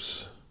and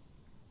bobs.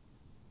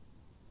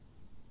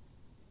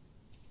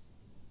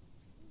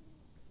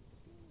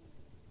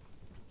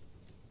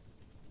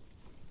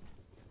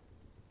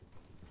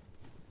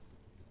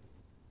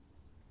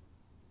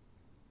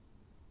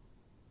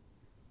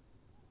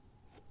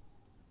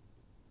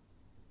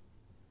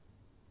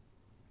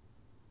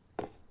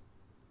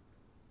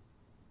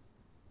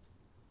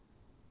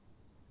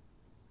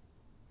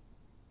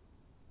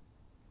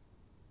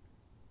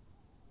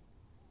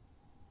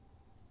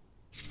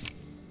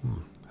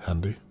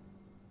 Handy.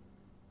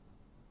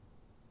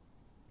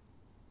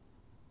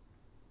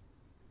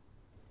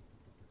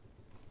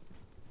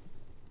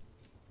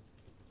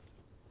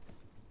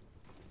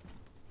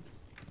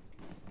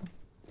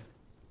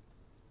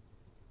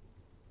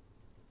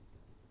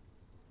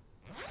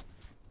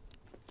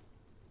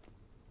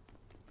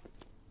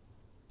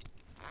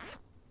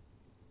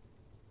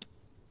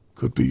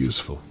 Could be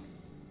useful.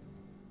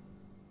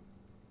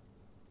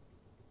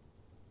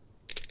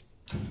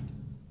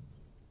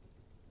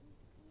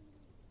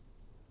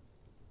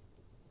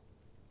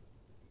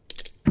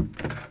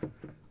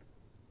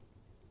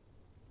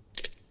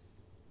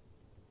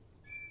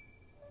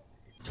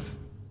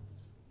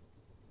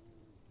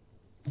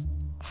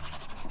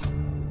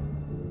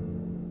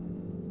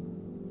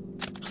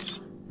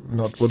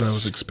 Not what I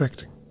was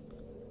expecting.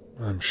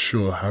 I'm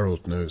sure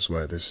Harold knows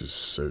why this is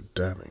so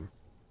damning.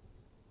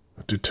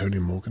 Did Tony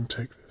Morgan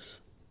take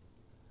this?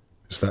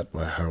 Is that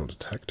why Harold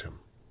attacked him?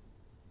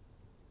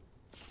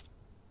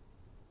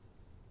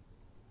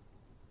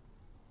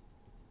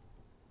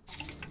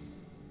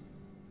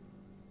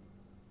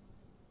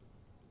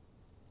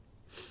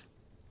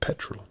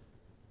 Petrol.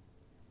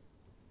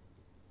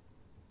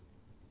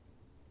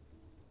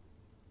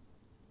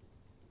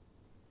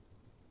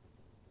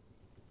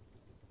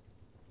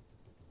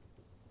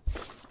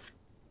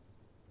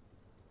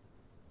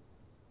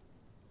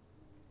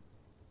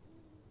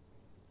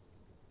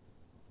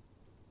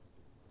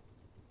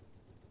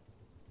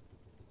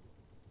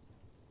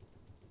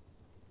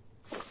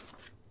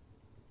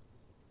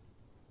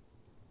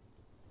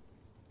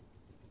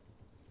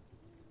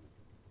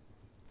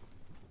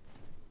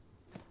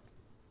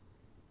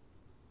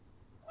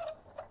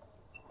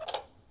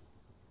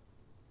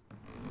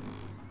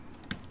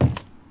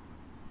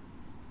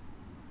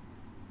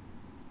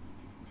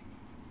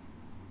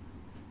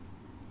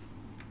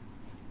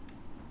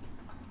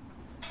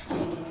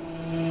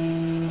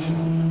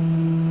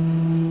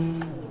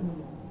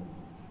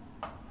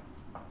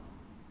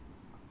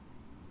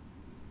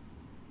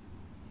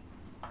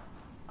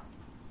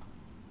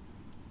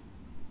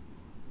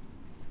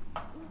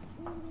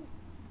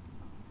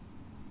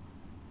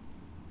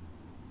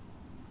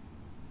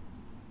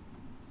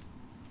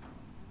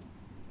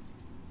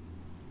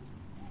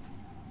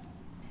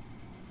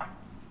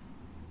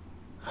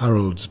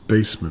 Harold's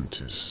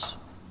basement is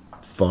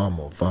far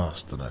more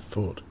vast than I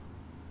thought.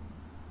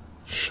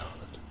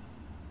 Charlotte,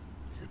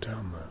 you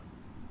down there?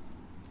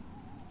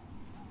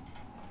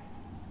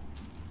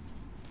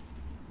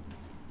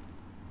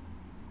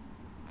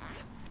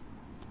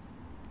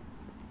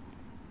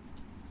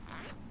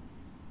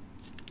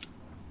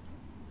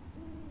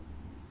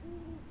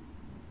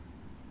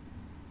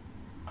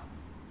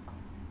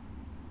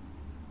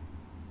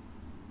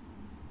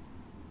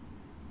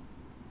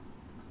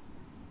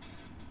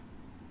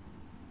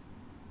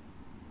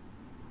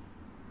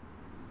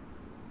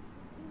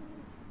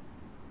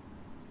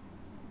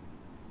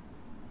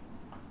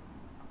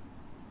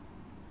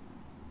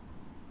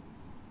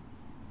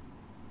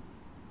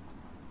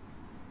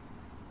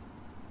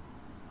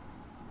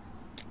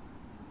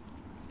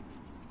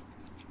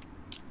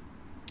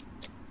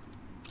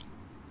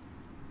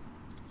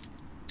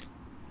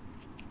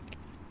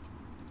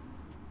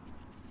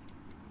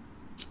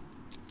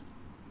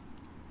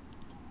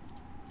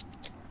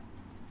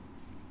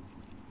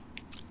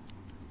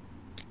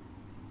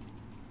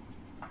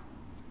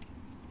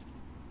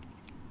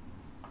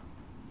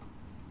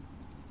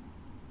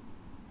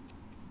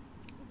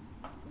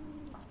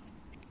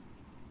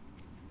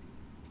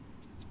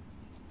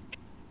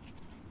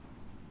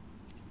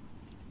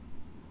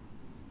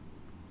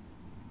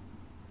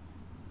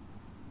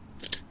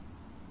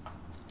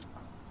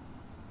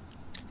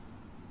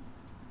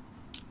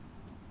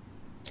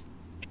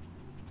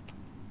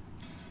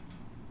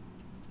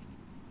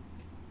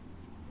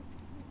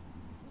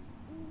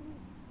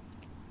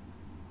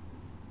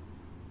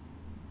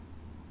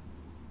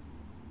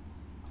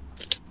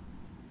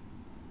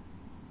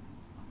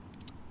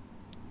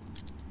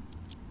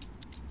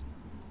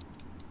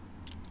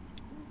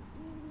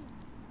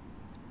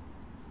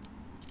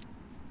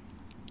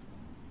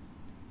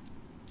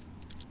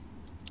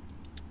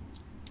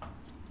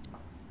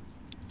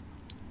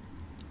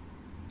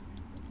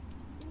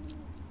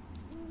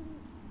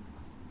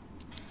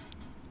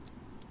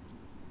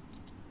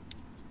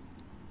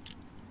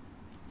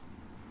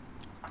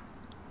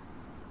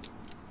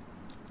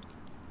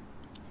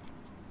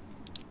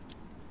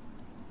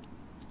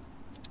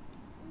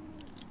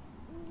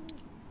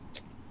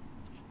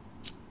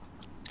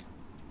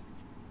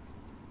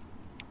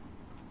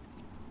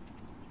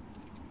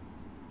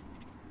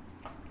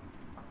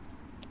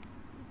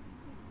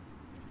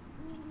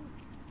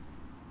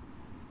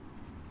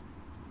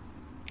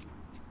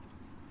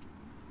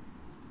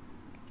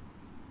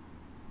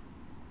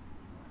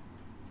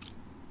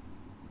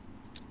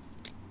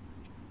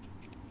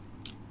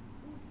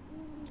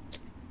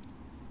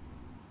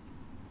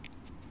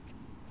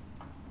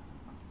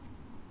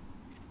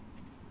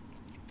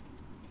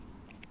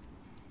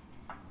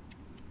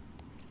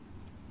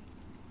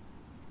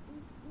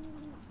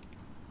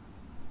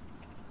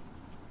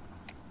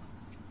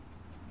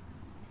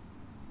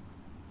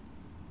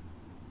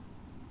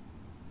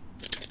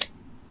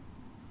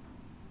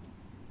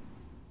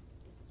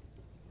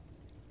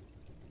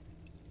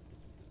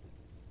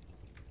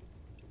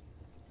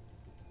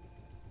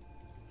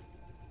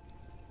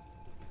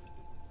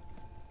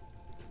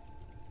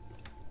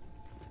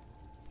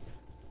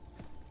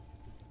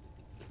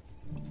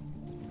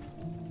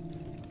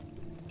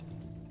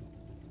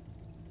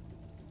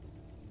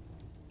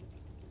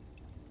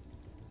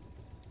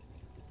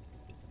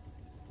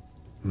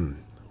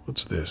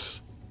 What's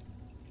this?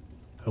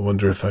 I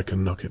wonder if I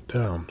can knock it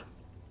down.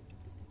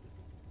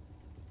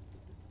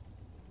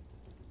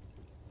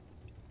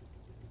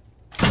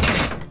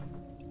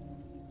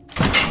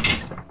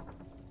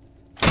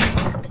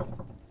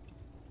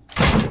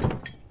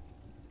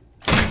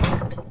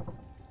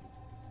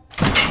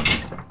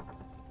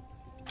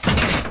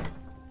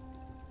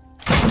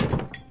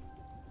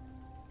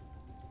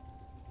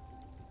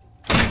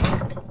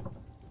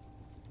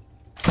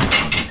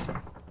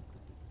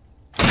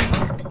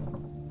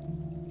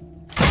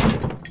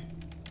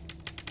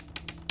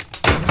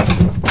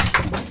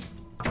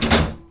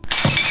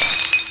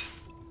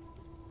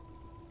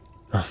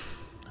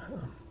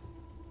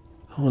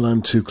 Well,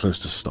 I'm too close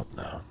to stop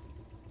now.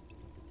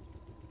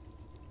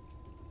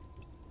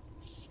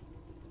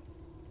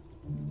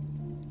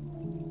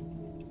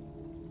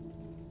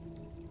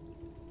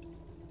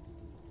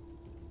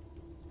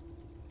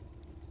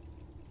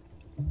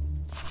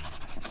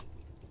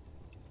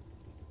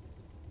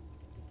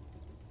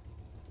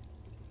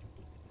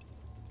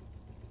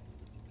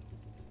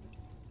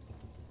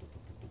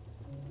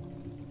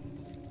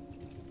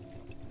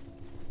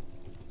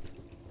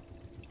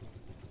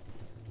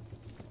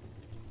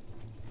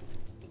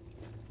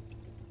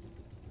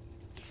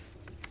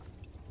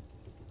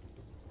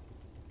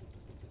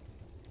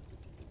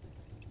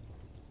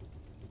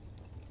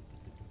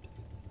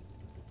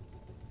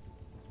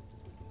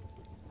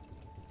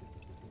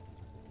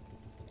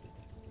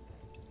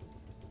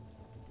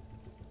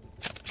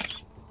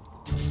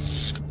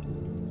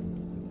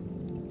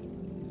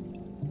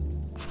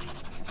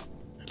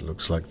 It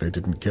looks like they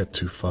didn't get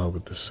too far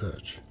with the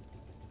search.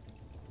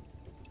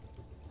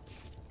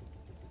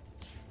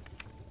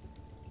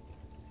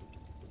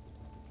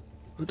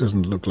 It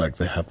doesn't look like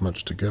they have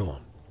much to go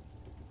on.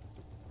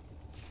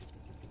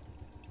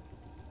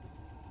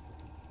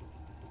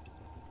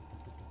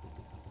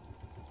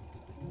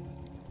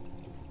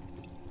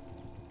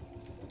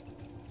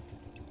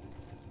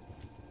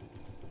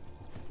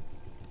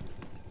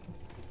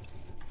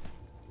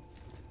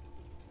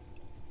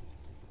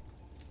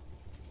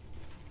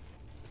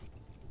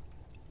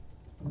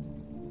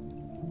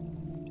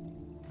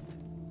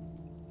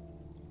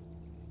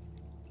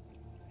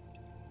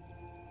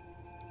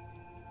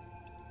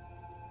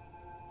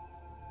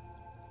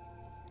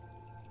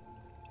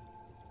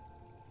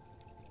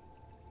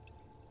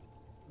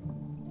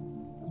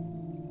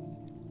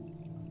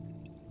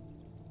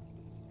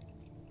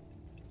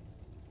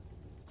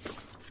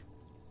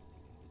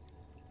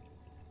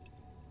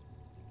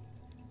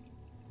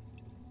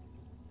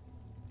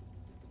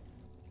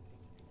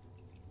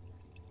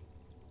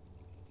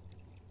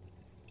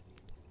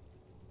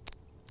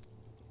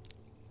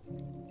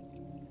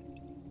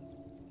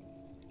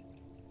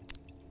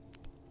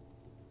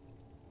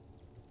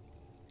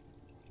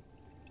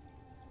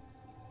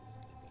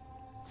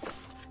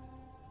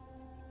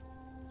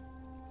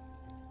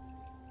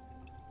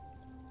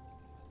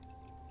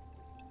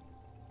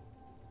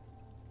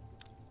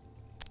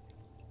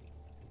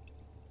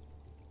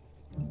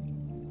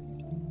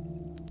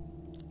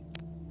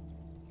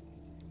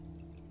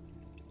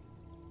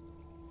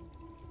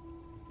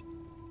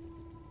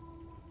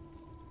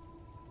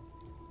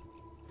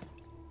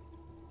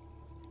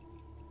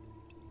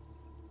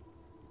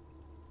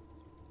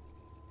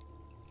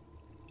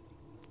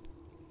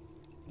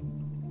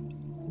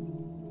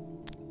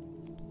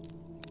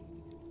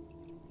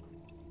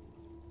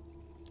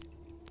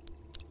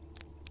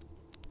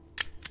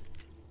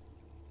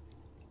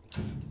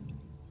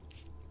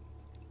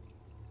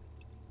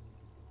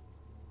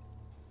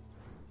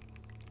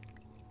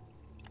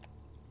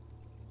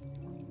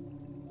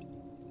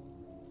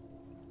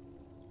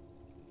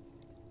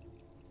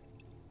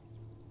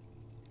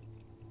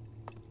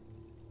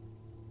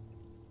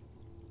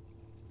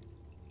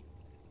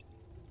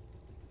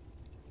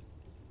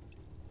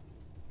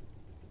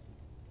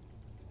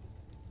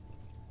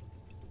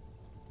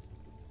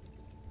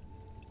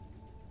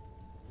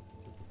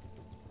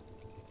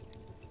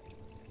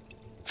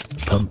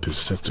 The pump is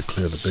set to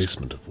clear the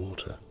basement of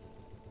water.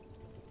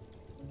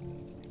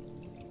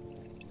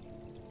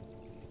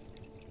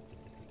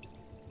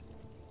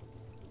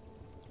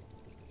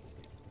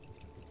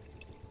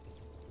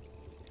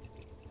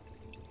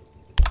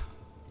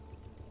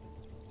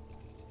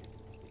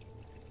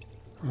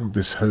 Oh,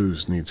 this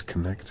hose needs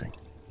connecting.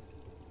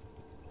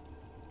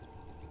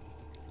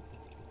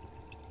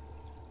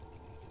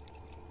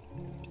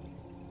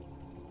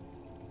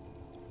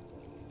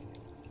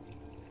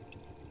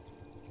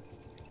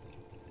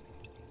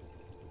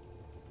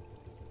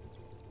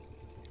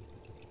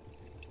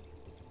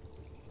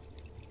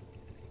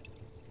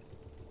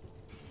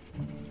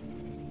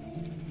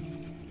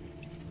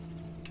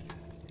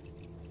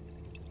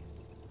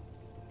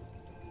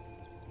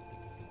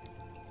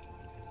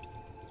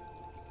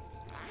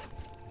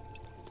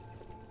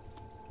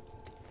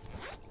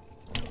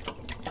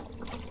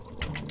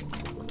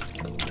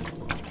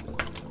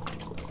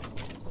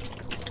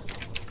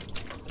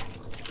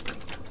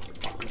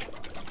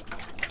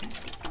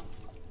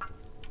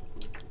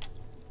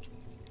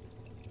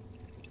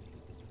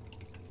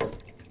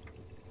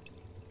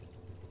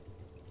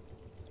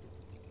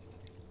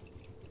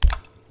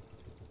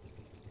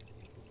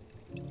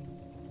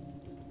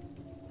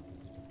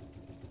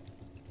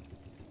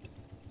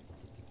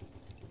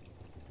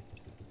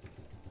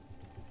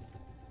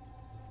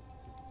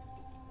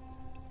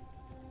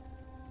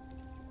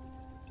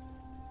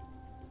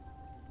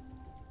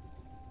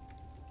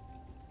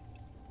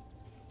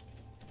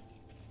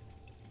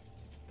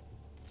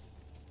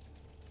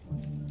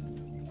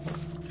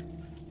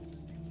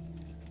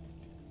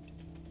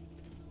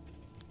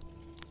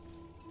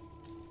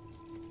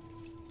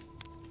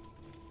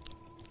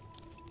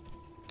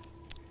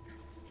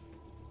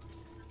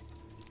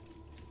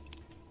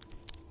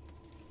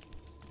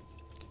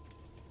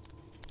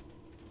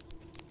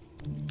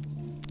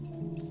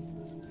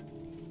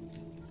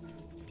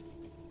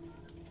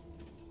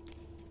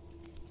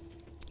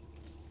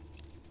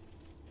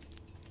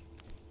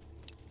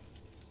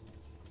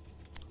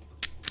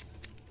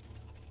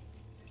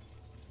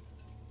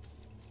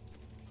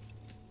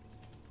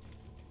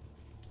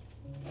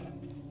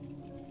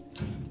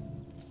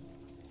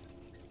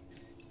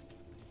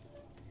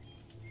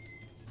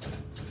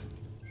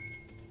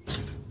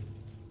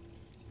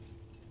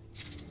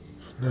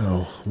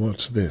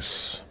 what's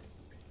this?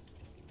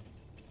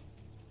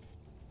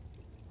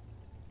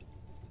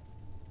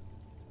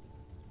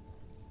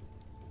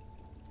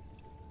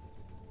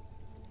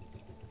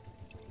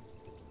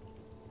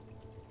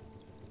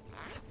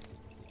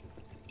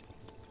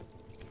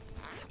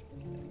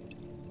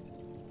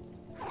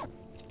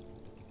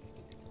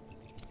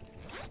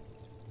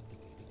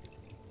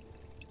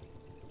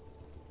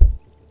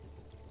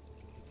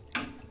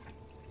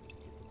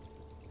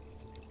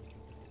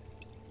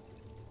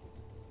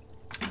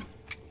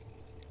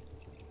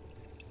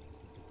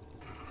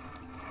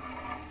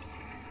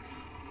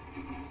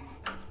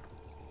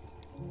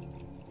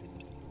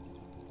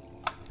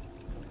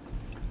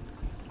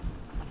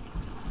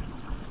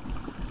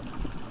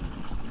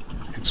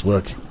 It's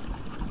working.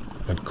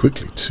 And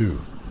quickly,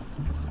 too.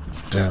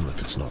 Damn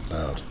if it's not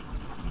loud.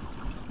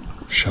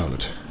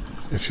 Charlotte,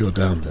 if you're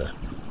down there,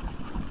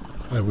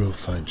 I will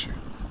find you.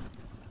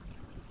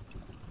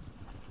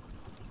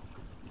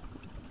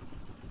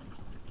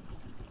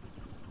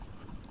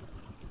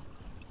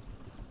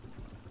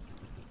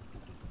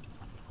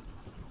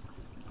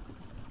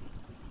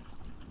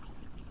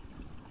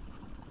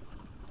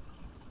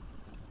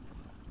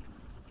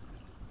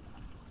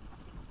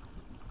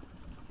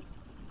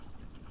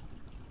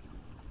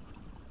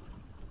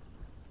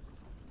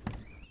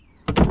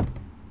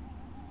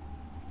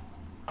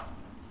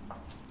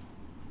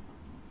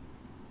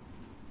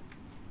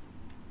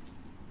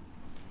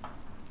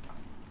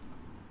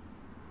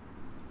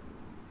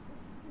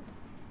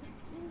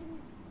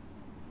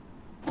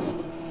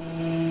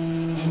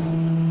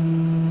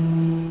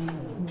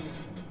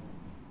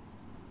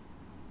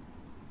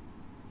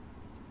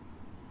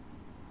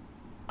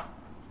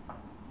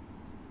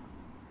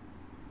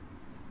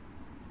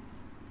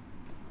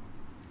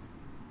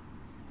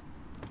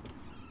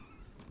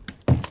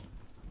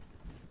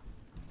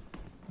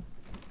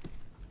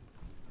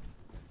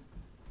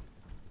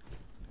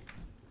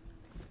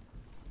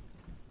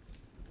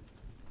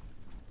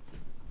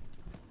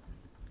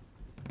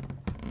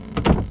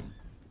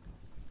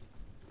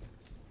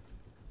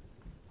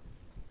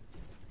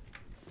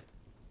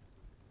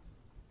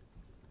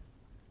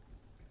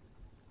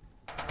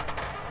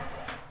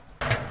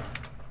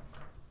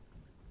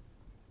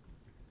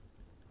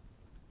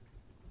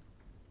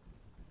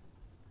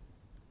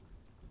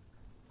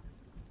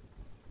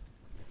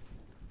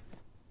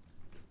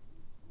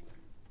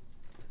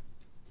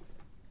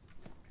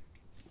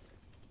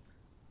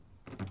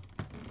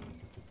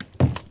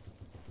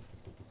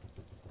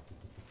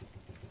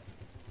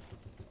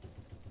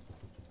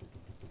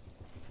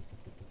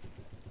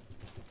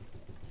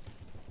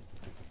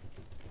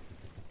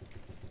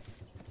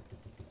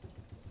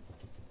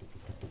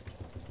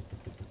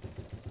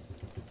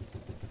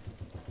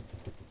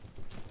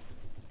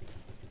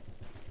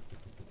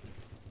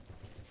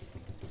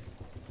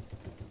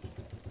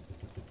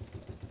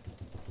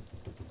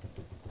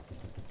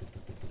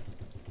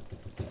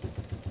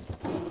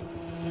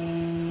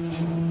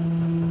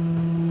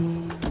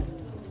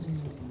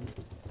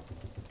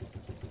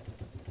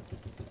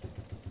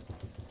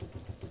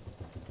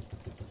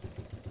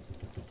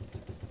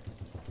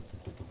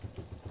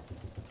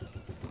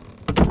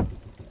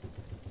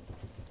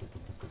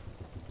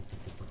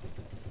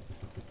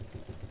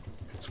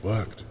 It's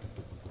worked.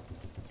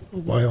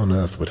 Why on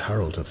earth would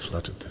Harold have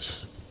flooded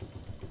this?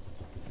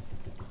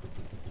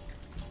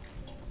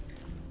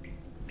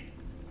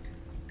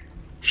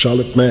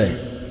 Charlotte May.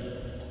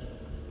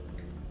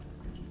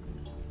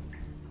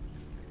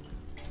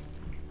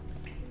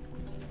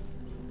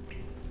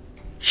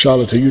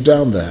 Charlotte, are you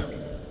down there?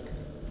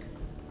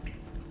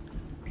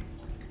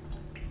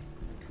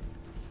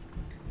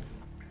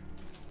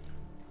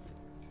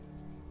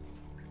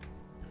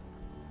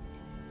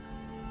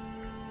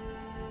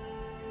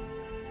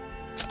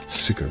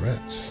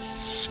 Cigarettes.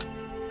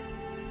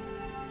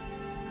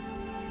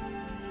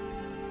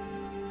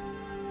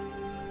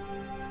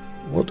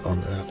 What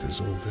on earth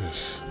is all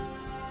this?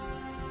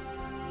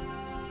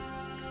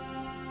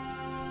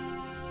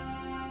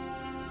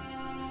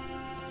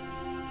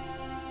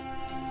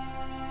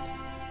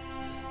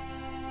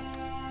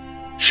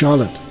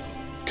 Charlotte,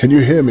 can you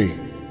hear me?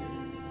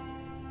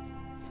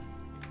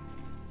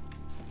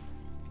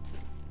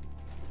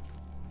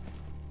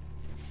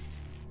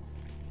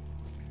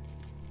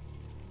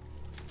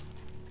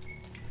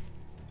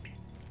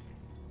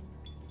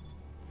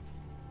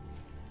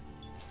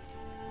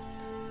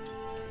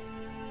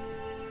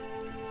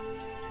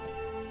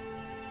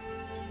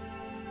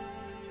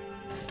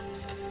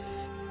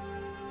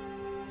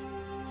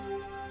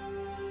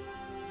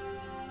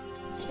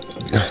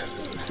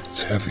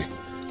 It's heavy.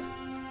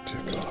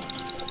 Dear God.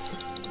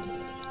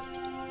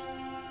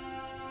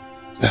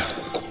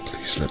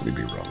 Please let me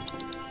be wrong.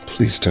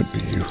 Please don't be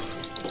you.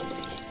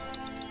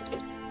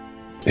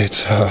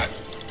 It's her.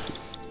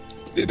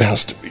 It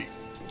has to be.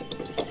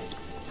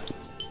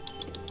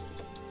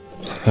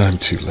 I'm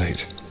too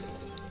late.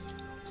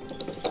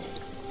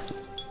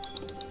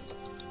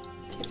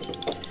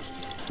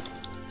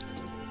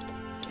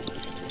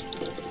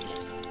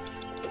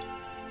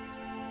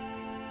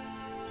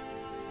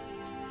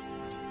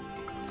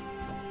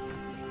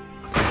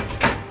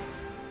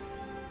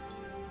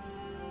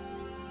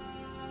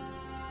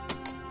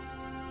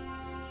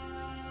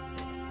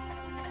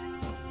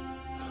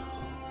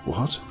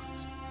 What?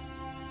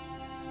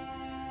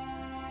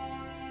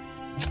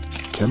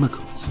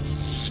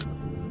 Chemicals?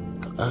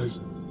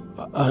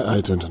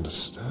 I don't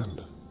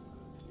understand.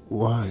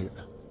 Why?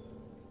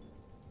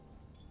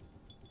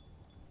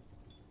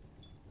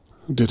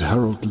 Did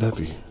Harold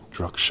Levy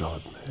drug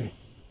Charlotte May?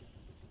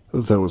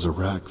 There was a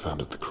rag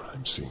found at the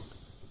crime scene.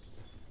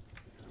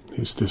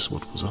 Is this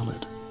what was on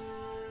it?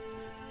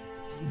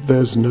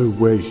 There's no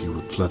way he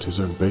would flood his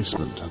own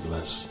basement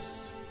unless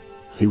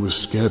he was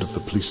scared of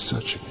the police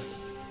searching it.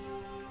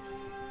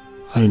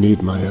 I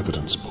need my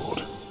evidence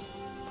board.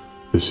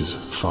 This is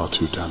far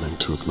too damning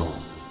to ignore.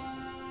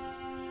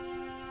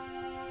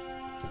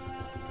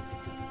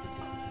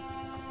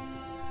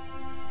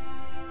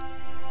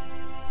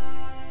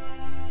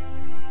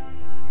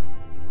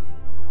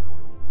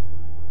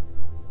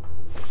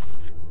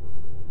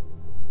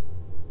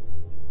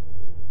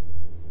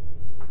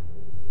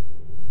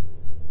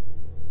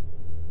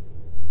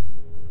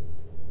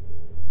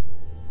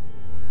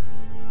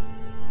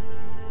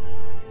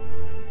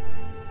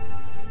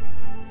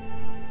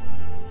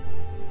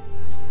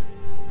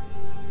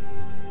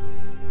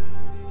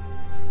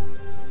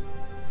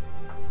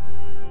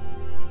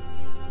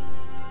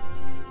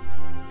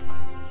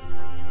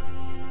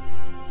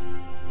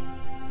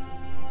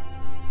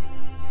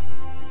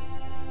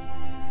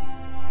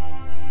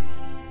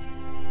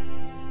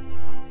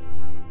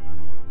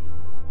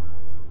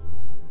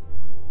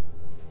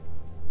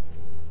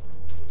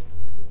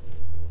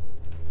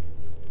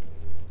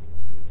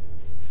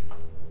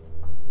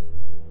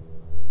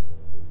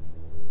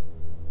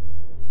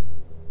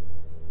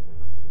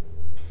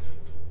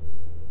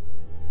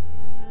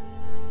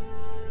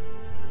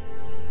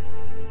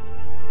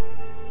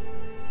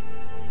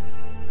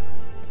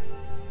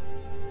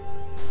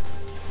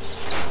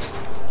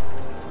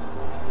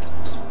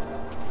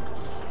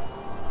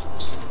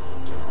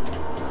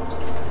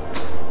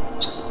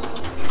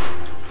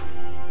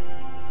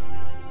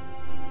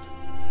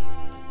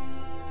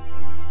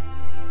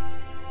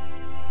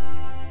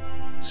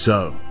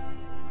 So,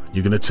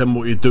 you're gonna tell me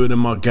what you're doing in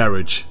my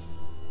garage?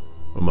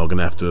 Or am I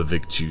gonna have to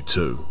evict you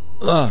too?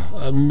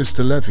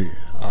 Mr. Levy,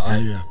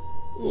 I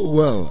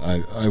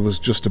was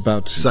just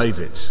about to... Save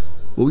it.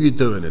 What were you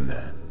doing in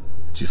there?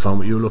 Did you find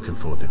what you were looking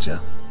for, did you?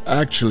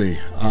 Actually,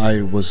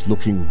 I was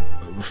looking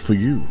for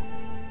you.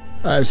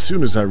 As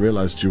soon as I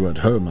realized you were at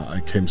home,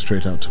 I came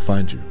straight out to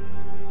find you.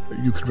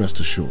 You can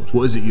rest assured.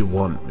 What is it you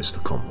want, Mr.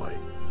 Conway?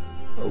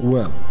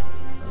 Well,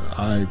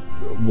 I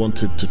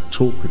wanted to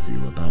talk with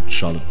you about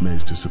Charlotte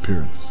May's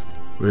disappearance.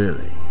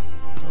 Really?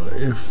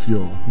 If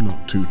you're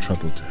not too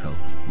troubled to help.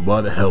 Why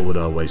the hell would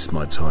I waste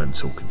my time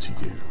talking to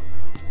you?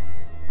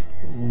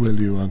 Will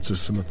you answer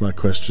some of my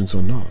questions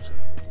or not?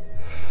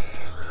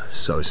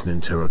 So it's an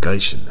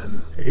interrogation,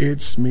 then?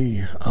 It's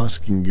me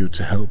asking you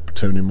to help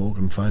Tony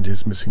Morgan find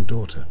his missing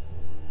daughter.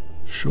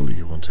 Surely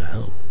you want to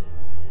help.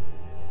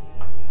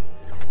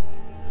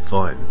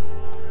 Fine.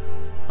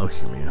 I'll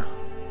humor you.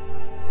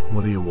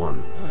 What do you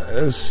want?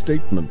 A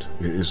statement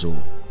is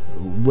all.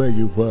 Where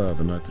you were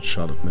the night that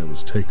Charlotte May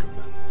was taken.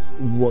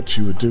 What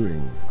you were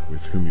doing,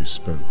 with whom you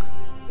spoke.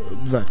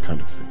 That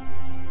kind of thing.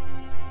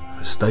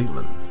 A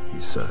statement, you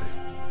say?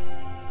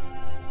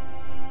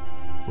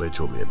 Where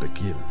do you want me to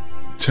begin?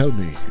 Tell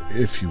me,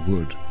 if you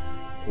would,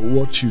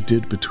 what you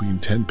did between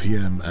 10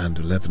 p.m. and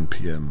 11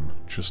 p.m.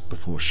 just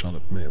before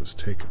Charlotte May was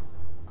taken.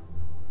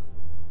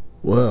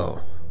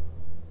 Well,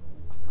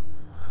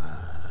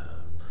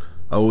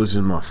 I was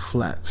in my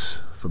flat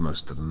for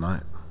most of the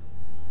night,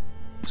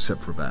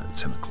 except for about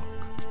 10 o'clock.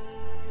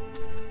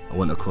 I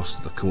went across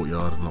to the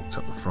courtyard and locked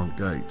up the front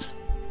gate.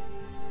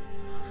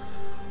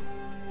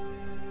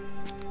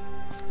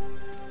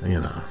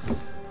 You know,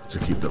 to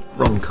keep the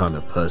wrong kind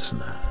of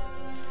person out.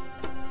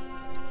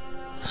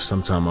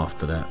 Sometime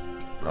after that,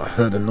 I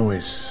heard a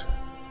noise.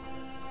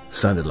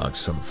 Sounded like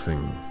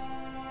something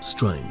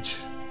strange,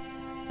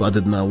 but I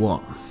didn't know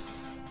what.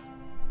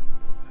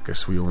 I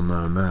guess we all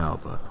know now,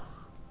 but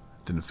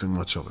didn't think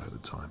much of it at the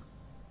time.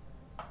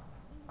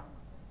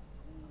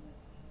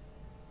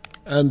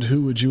 And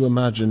who would you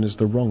imagine is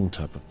the wrong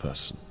type of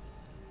person?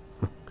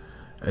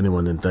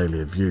 Anyone in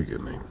Dahlia View, you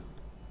mean?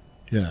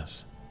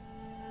 Yes.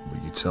 Well,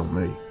 you tell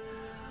me.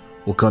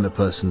 What kind of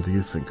person do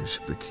you think I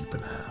should be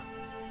keeping out?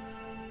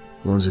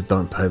 The ones who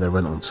don't pay their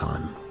rent on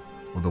time,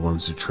 or the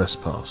ones who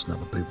trespass on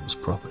other people's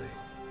property?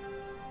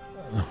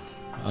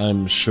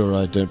 I'm sure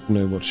I don't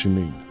know what you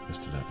mean,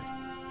 Mr. Levy.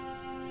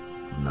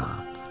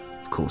 Nah,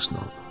 of course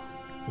not.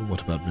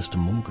 What about Mr.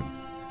 Morgan?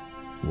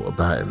 What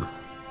about him?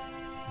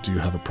 Do you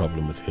have a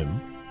problem with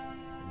him?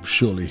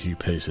 Surely he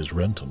pays his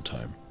rent on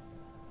time.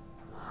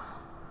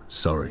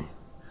 Sorry.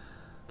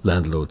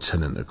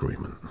 Landlord-tenant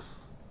agreement.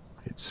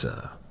 It's,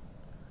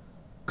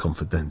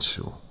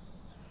 confidential.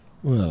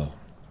 Well,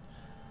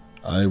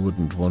 I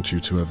wouldn't want you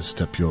to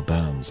overstep your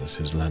bounds as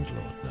his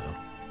landlord now.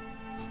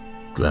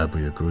 Glad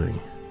we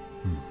agree.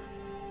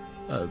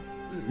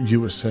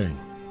 You were saying?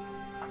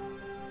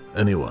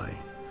 Anyway,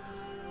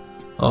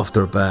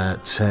 after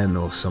about 10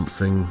 or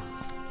something,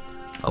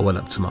 I went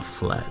up to my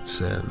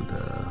flat and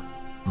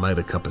made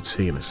a cup of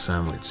tea and a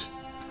sandwich.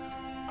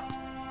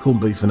 Corned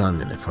beef and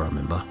onion, if I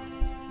remember.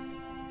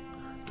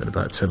 Then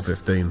about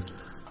 10:15,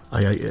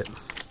 I ate it.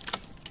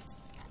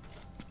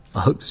 I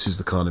hope this is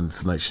the kind of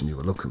information you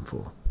were looking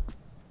for.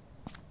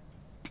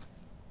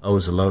 I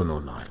was alone all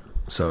night,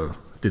 so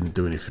didn't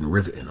do anything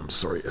riveting, I'm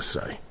sorry to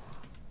say.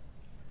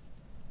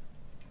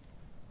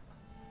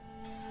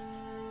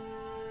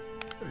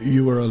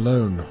 You were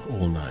alone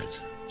all night,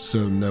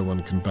 so no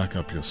one can back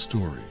up your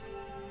story.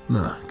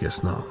 No,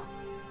 guess not.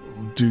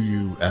 Do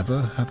you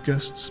ever have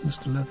guests,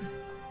 Mr. Levy?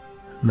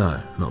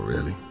 No, not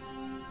really.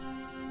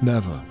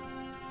 Never.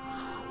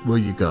 Where are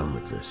you going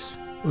with this?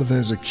 Well,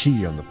 there's a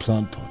key on the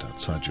plant pot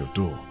outside your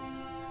door.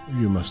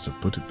 You must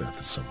have put it there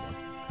for someone.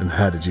 And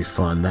how did you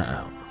find that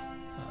out?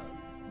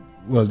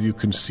 Well, you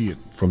can see it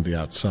from the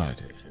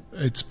outside.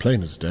 It's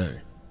plain as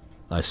day.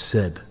 I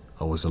said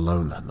I was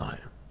alone that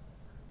night.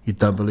 You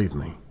don't believe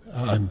me?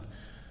 I'm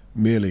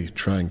merely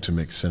trying to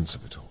make sense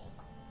of it all.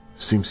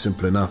 Seems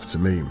simple enough to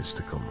me,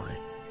 Mr. Conway.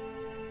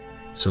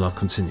 Shall I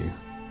continue,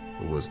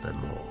 or was there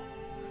more?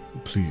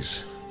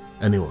 Please.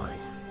 Anyway,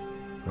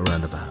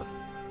 around about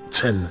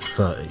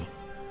 10:30,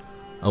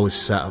 I was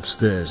sat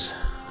upstairs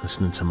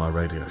listening to my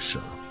radio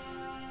show,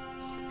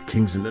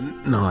 Kings in the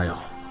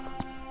Nile.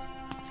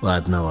 I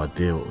had no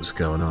idea what was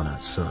going on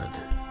outside,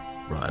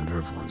 right under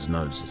everyone's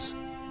noses.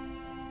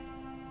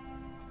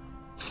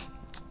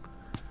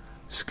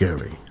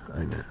 Scary,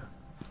 ain't it?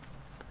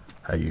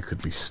 How you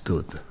could be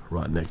stood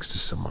right next to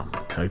someone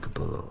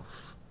capable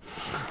of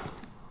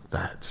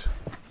that,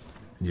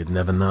 and you'd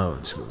never know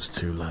until it was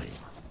too late.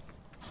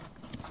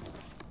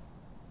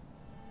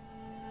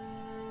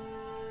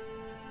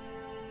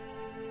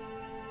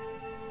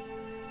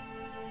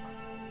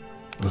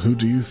 Well, who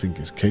do you think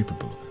is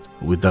capable of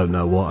it? We don't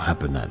know what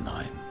happened that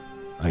night.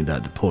 Ain't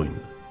that the point?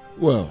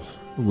 Well,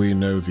 we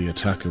know the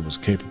attacker was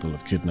capable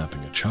of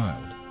kidnapping a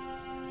child.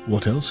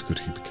 What else could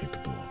he be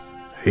capable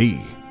of?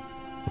 He?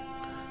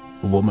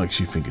 Well, what makes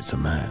you think it's a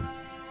man?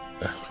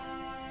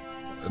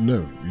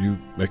 No, you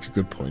make a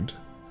good point.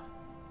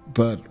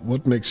 But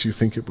what makes you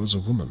think it was a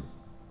woman?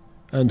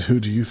 And who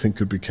do you think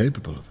could be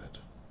capable of it?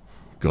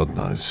 God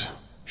knows.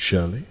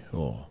 Shirley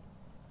or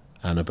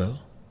Annabelle?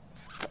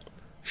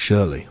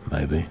 Shirley,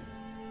 maybe.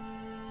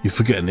 You're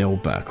forgetting the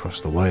old bat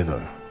across the way,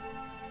 though.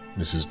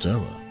 Mrs.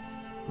 Doer?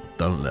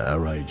 Don't let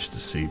her age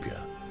deceive you.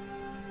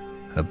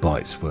 Her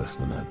bite's worse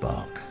than her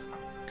bark.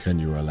 Can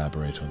you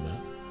elaborate on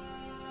that?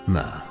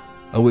 Nah.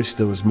 I wish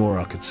there was more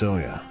I could tell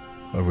you.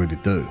 I really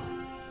do.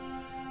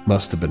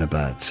 Must have been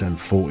about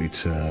 10:40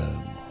 to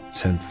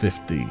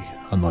 10:50.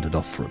 I nodded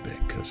off for a bit,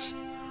 because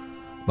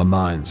my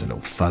mind's a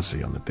little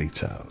fuzzy on the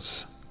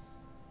details.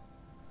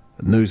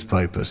 The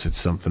newspaper said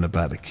something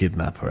about the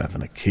kidnapper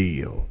having a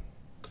key or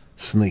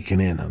sneaking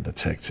in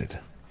undetected.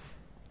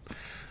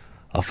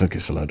 I think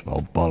it's a load of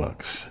old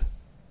bollocks.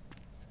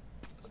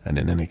 And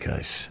in any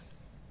case,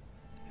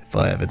 if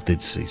I ever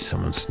did see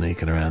someone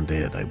sneaking around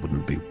here, they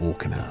wouldn't be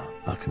walking out,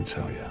 I can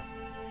tell you.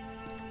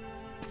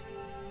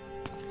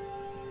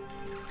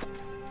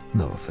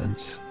 No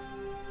offense.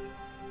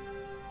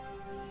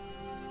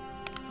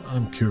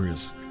 I'm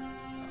curious.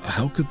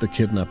 How could the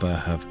kidnapper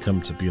have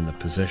come to be in the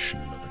possession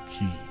of a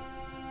key?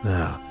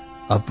 Now,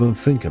 I've been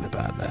thinking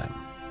about that,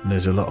 and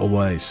there's a lot of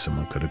ways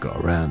someone could have got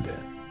around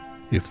it,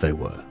 if they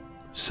were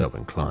so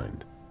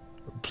inclined.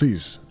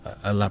 Please,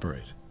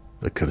 elaborate.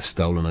 They could have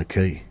stolen a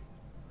key.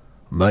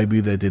 Maybe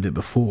they did it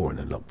before and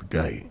then locked the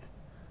gate.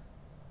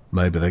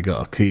 Maybe they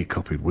got a key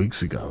copied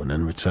weeks ago and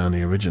then returned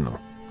the original.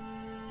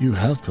 You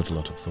have put a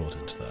lot of thought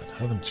into that,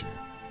 haven't you?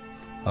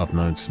 I've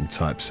known some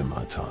types in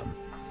my time.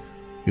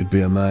 You'd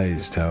be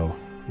amazed how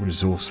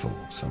resourceful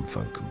some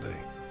folk can be.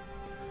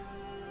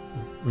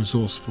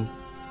 Resourceful,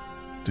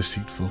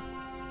 deceitful.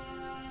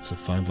 It's a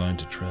fine line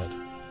to tread.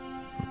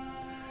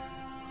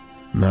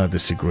 No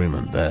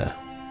disagreement there.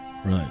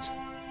 Right.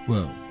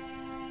 Well,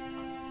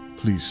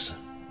 please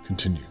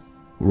continue.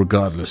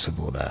 Regardless of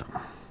all that,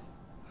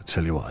 I'll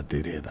tell you what I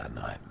did here that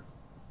night.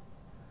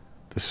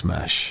 The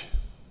smash.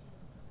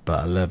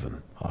 About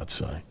 11, I'd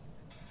say.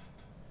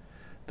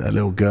 That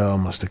little girl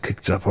must have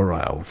kicked up a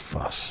right old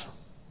fuss.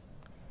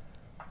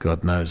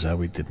 God knows how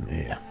we didn't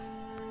hear.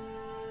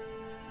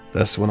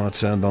 That's when I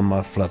turned on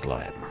my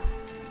floodlight.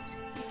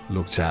 I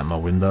looked out my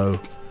window.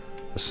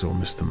 I saw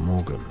Mr.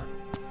 Morgan.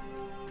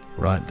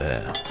 Right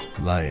there,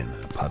 laying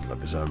in a puddle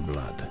of his own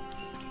blood.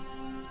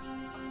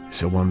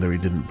 It's a wonder he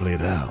didn't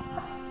bleed out.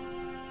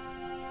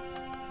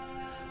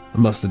 I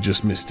must have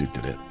just missed it,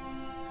 did it?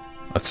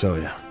 I tell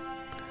you,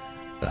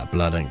 that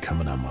blood ain't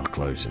coming out my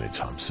clothes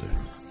anytime soon.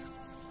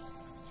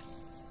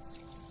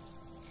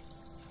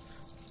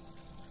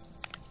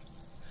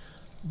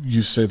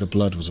 You say the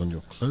blood was on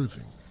your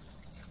clothing.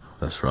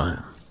 That's right.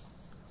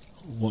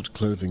 What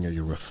clothing are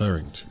you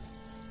referring to?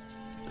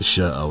 The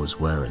shirt I was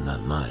wearing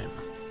that night.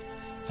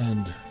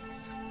 And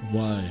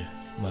why,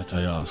 might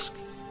I ask,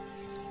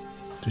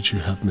 did you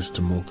have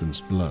Mr.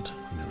 Morgan's blood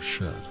on your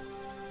shirt?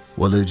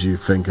 What did you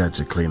think had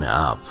to clean it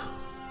up?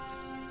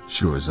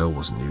 Sure as hell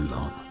wasn't you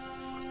lot.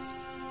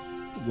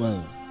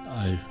 Well,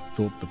 I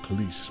thought the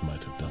police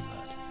might have done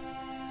that.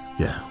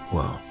 Yeah,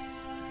 well,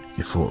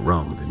 You thought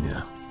wrong, didn't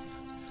you?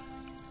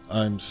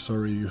 I'm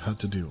sorry you had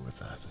to deal with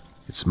that.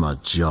 It's my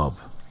job,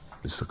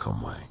 Mr.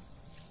 Conway.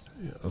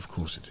 Yeah, of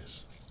course it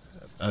is.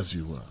 As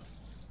you were.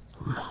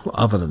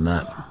 Other than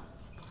that,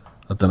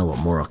 I don't know what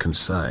more I can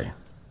say.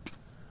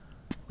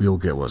 We all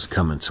get what's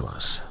coming to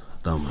us,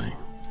 don't we?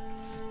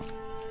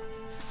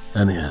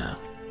 Anyhow,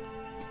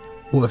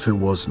 what if it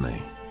was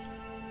me?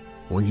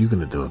 What are you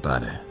going to do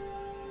about it?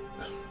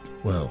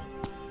 Well,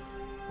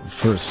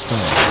 for a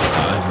start,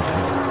 I would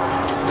have...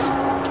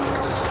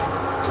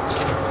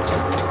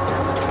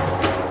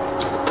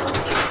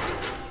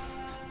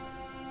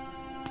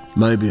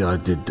 Maybe I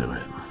did do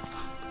it.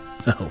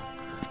 Hell,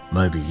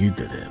 maybe you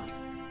did it.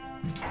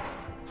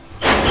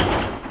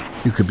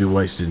 You could be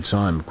wasting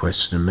time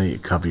questioning me to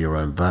cover your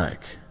own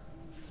back.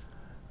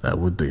 That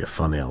would be a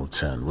funny old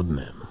turn, wouldn't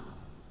it?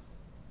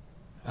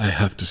 I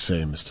have to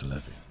say, Mr.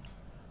 Levy,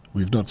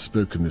 we've not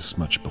spoken this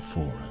much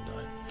before, and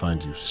I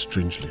find you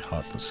strangely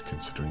heartless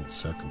considering the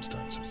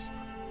circumstances.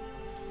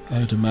 I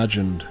had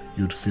imagined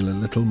you'd feel a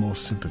little more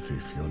sympathy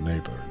for your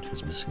neighbor and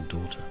his missing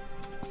daughter.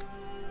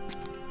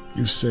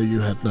 You say you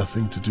had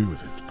nothing to do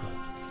with it,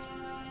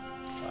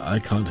 but I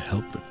can't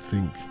help but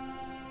think...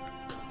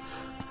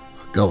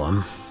 Go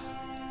on.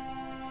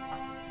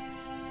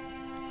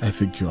 I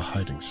think you're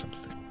hiding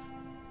something.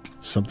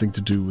 Something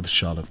to do with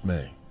Charlotte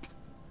May.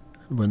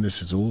 And when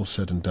this is all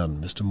said and done,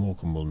 Mr.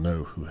 Morgan will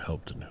know who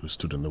helped and who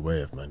stood in the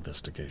way of my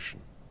investigation.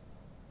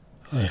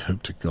 I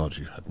hope to God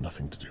you had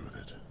nothing to do with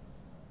it.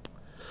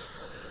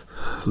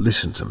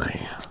 Listen to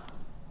me.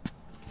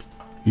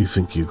 You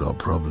think you got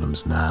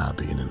problems now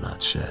being in that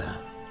chair.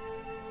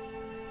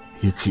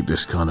 You keep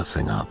this kind of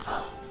thing up,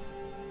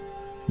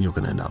 you're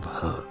going to end up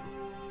hurt.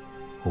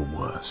 Or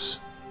worse.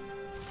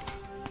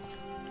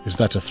 Is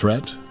that a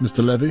threat,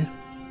 Mr. Levy?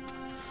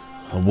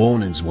 A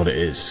warning's what it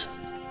is.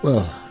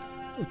 Well,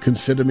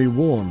 consider me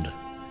warned.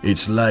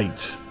 It's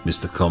late,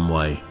 Mr.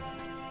 Conway.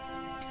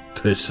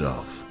 Piss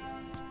off.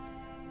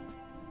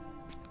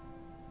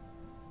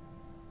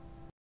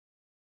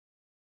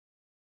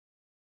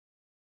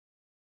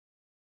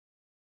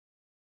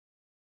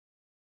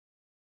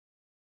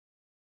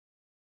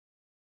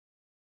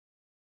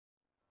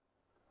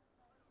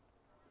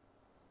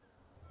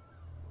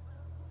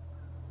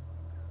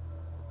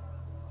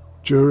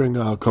 During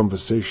our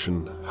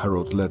conversation,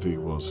 Harold Levy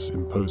was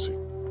imposing,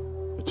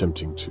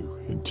 attempting to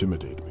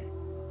intimidate me.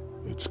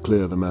 It's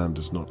clear the man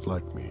does not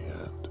like me,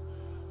 and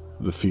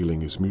the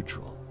feeling is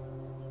mutual.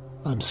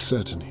 I'm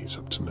certain he's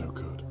up to no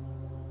good,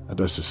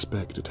 and I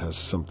suspect it has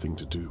something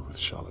to do with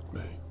Charlotte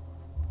May.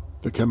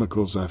 The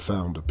chemicals I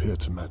found appear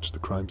to match the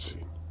crime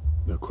scene,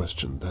 no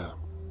question there.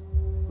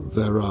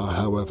 There are,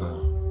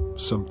 however,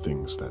 some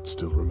things that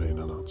still remain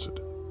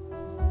unanswered.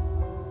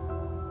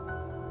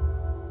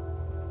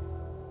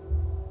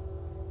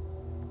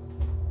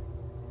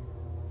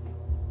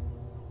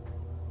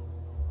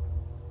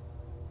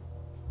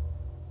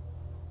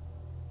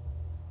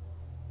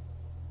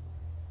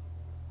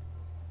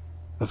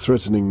 A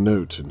threatening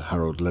note in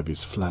Harold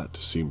Levy's flat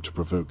seemed to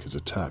provoke his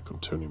attack on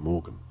Tony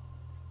Morgan.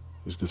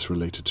 Is this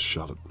related to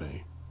Charlotte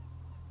May?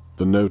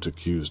 The note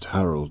accused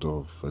Harold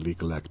of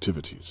illegal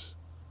activities,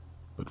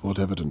 but what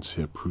evidence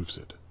here proves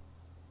it?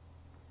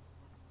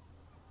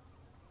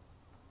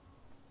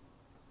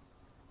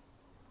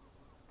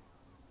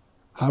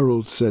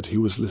 Harold said he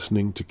was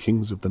listening to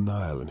Kings of the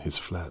Nile in his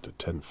flat at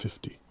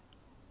 10:50,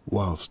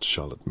 whilst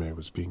Charlotte May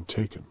was being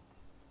taken.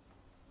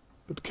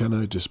 But can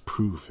I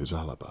disprove his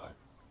alibi?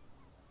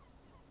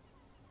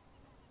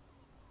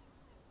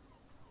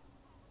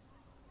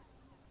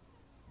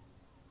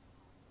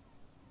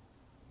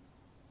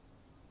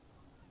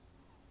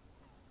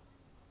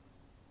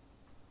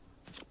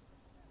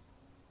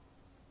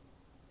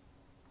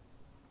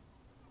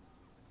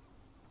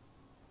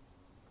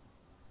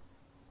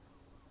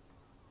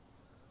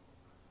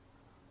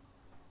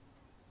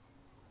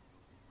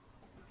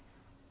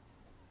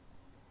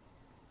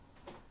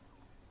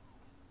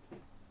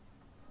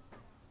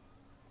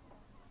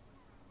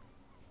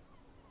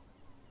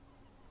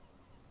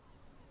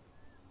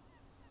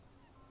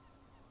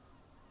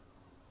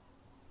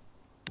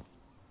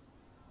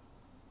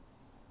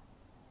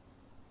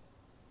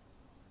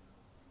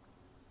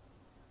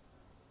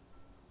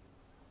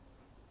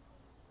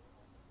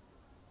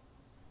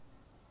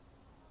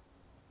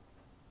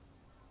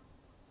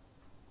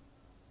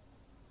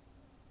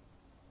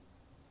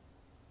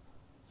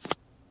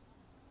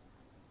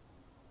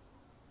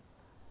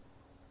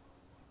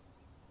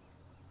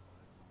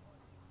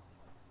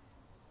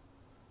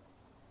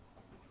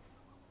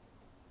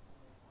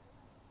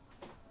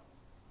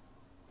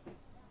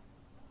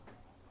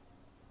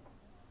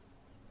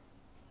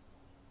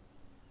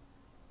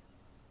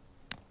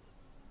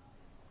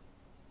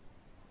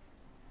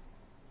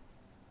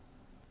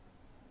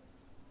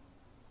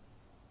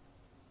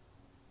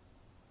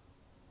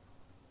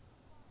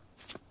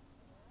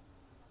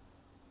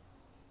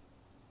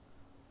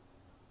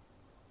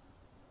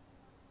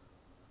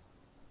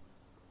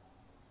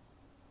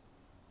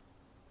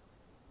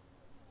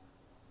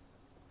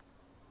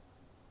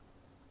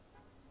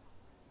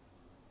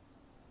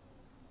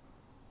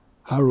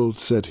 Harold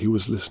said he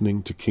was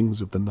listening to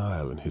Kings of the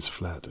Nile in his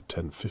flat at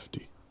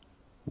 10:50,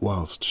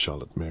 whilst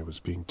Charlotte May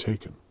was being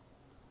taken.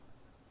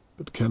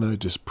 But can I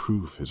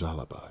disprove his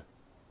alibi?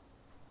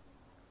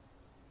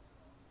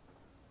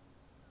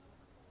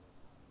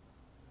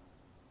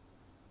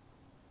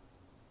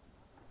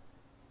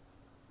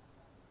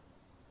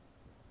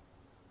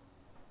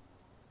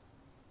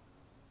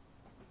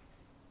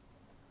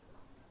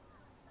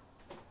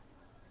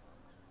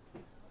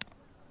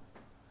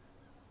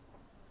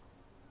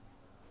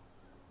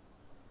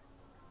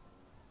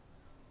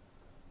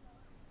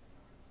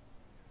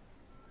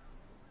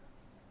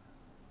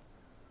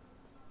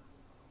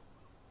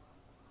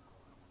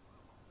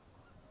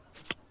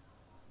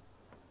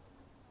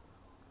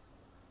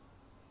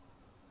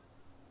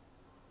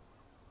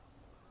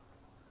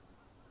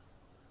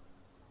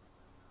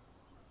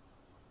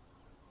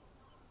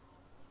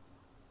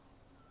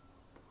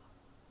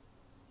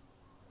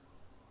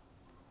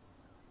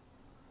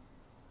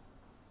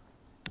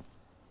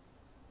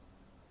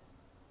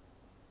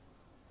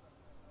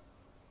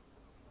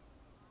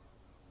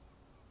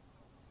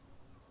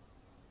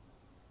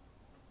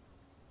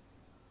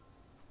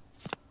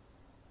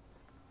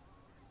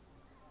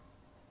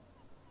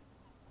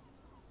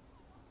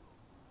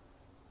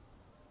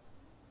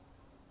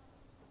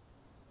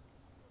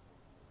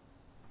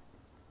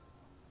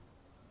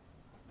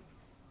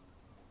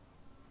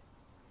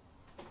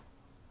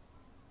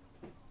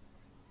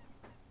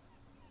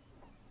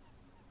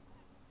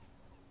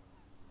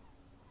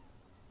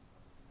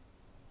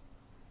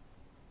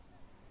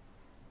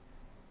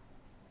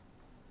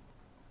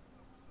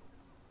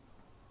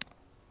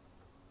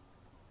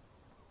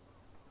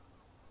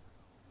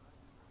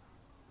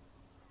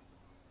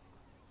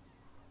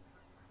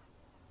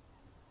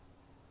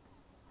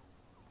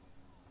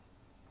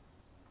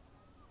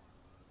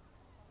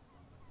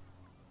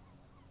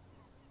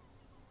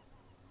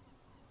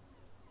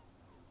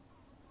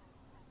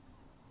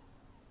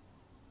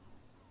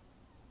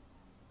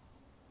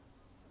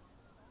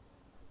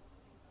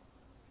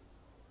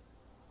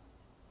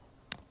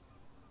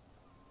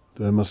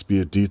 There must be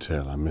a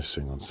detail I'm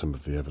missing on some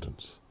of the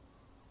evidence.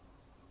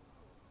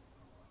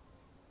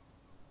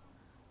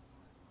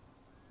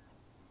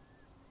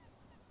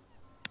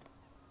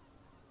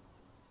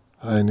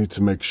 I need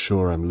to make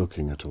sure I'm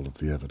looking at all of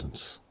the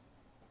evidence.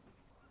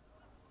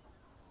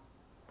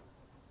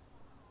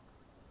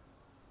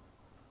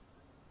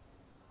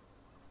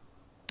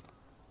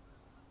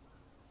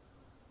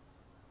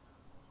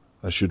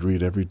 I should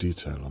read every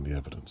detail on the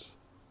evidence.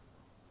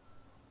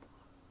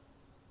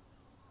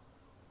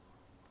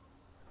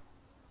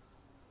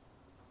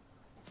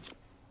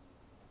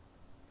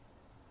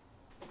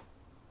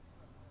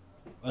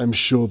 I'm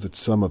sure that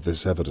some of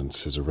this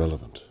evidence is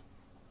irrelevant.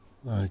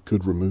 I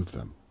could remove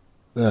them.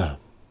 There.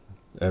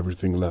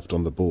 Everything left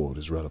on the board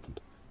is relevant.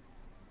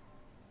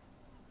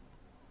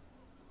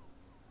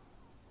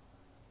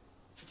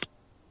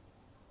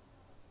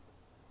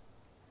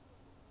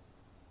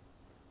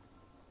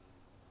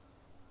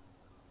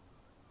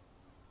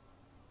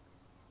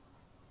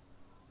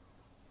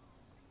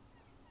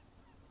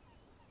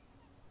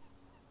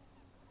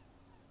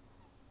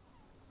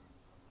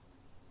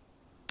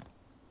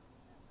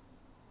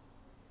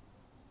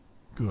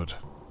 Good.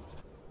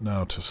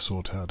 Now to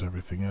sort out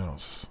everything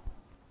else.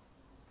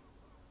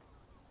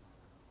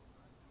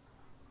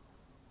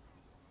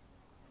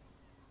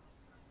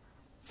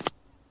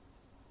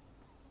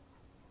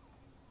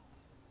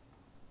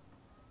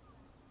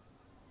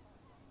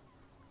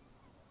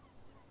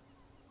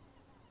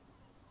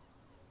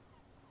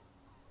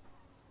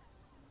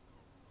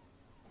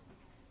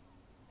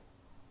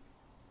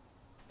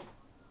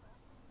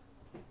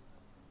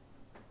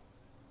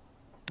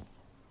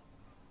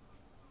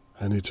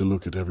 I need to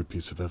look at every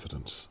piece of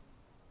evidence.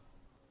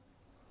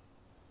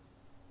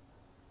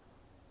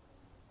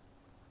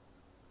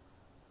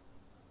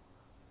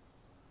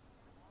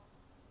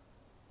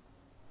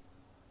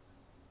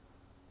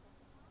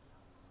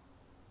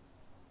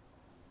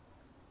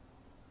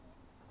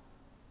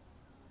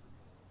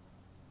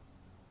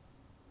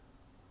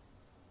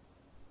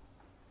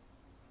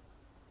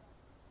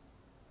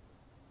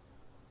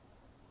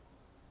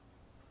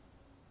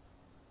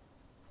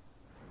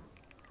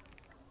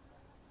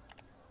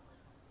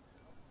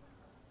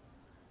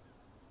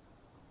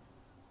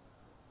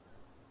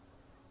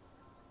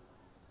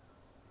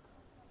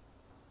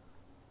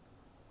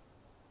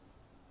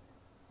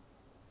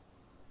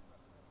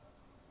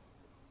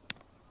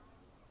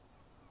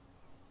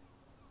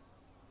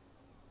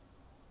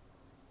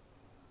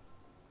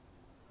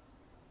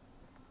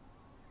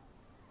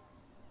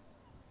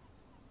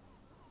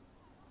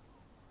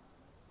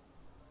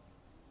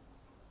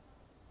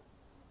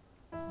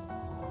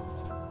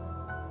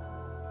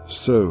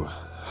 So,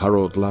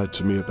 Harold lied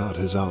to me about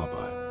his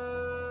alibi.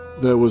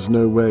 There was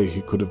no way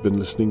he could have been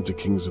listening to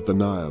Kings of the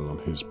Nile on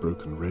his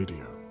broken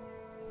radio.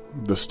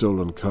 The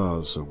stolen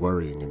cars are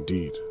worrying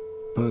indeed,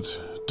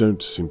 but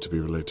don't seem to be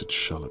related to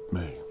Charlotte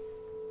May.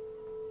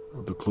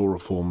 The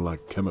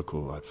chloroform-like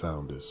chemical I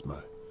found is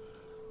my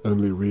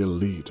only real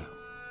lead.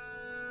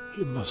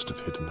 He must have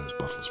hidden those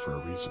bottles for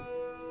a reason.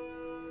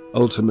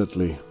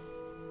 Ultimately,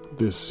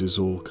 this is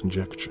all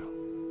conjecture.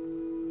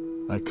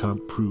 I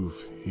can't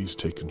prove he's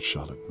taken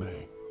Charlotte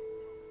May.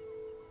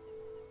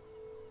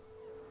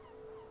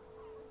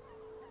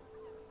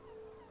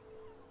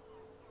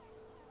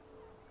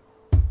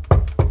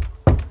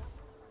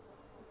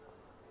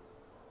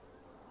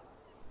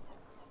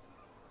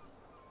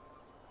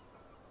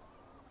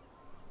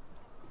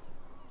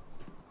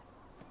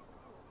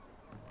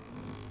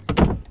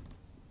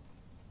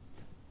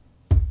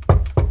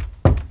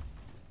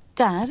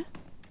 Dad?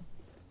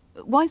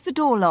 Why's the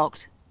door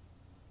locked?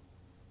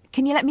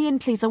 Can you let me in,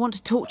 please? I want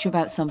to talk to you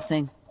about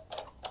something.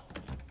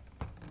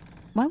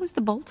 Why was the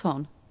bolt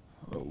on?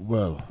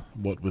 Well,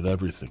 what with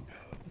everything,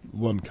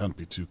 one can't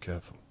be too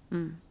careful.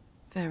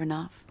 Fair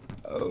enough.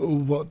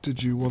 What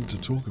did you want to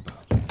talk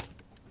about?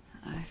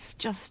 I've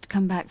just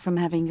come back from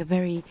having a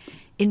very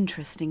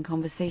interesting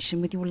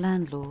conversation with your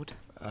landlord.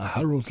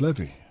 Harold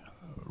Levy,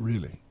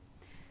 really?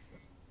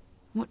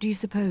 What do you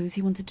suppose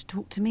he wanted to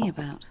talk to me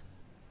about?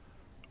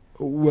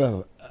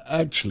 Well,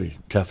 actually,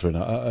 Catherine,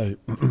 I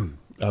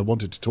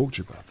wanted to talk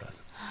to you about that.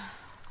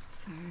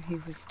 So he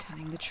was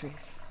telling the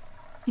truth.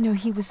 You know,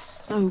 he was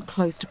so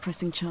close to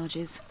pressing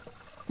charges,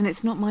 and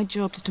it's not my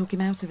job to talk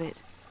him out of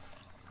it.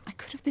 I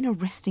could have been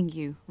arresting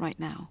you right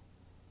now,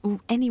 or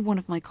any one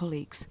of my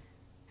colleagues,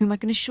 whom I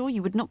can assure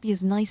you would not be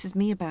as nice as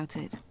me about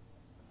it.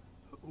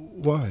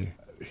 Why?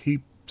 He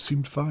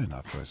seemed fine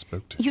after I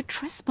spoke to him. You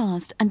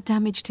trespassed and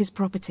damaged his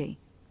property,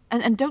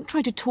 and don't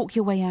try to talk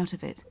your way out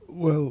of it.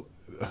 Well,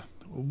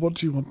 what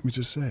do you want me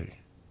to say?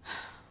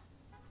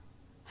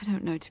 I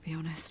don't know, to be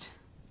honest.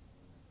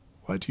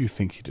 Why do you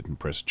think he didn't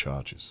press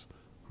charges?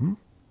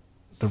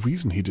 The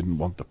reason he didn't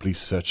want the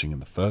police searching in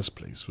the first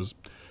place was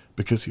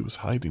because he was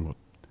hiding what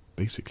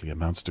basically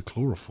amounts to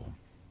chloroform.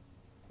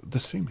 The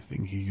same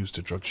thing he used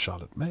to drug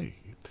Charlotte May.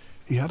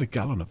 He had a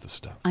gallon of the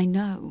stuff. I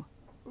know.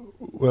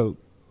 Well,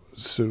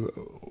 so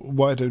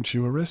why don't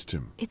you arrest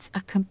him? It's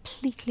a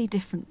completely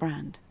different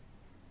brand.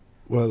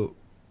 Well,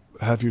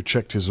 have you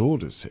checked his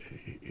orders?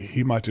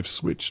 He might have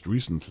switched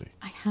recently.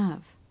 I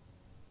have.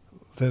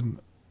 Then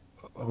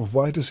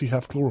why does he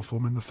have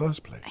chloroform in the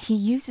first place? He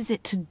uses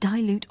it to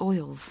dilute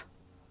oils.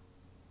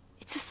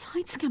 It's a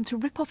side scam to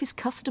rip off his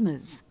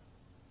customers.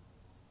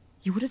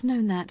 You would have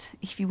known that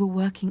if you were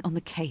working on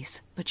the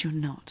case, but you're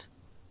not.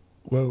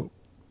 Well,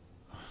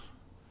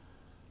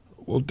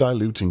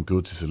 diluting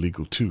goods is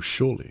illegal too,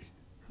 surely.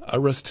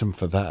 Arrest him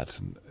for that,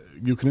 and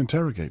you can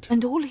interrogate him.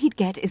 And all he'd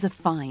get is a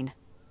fine.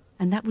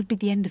 And that would be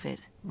the end of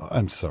it.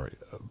 I'm sorry,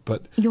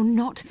 but... You're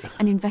not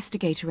an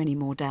investigator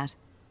anymore, Dad.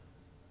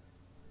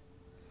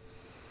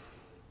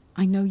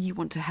 I know you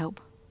want to help,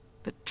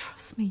 but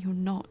trust me, you're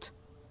not.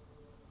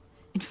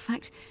 In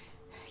fact,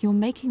 you're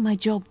making my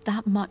job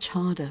that much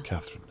harder.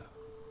 Catherine,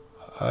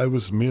 I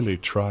was merely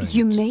trying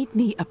You made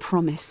me a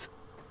promise.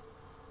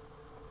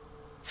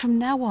 From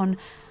now on,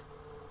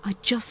 I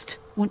just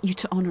want you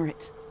to honor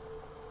it.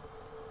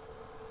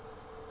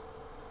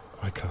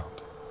 I can't.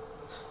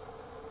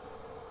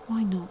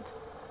 Why not?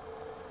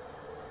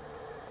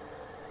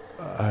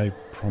 I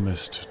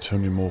promised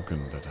Tony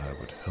Morgan that I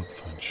would help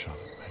find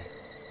Charlotte.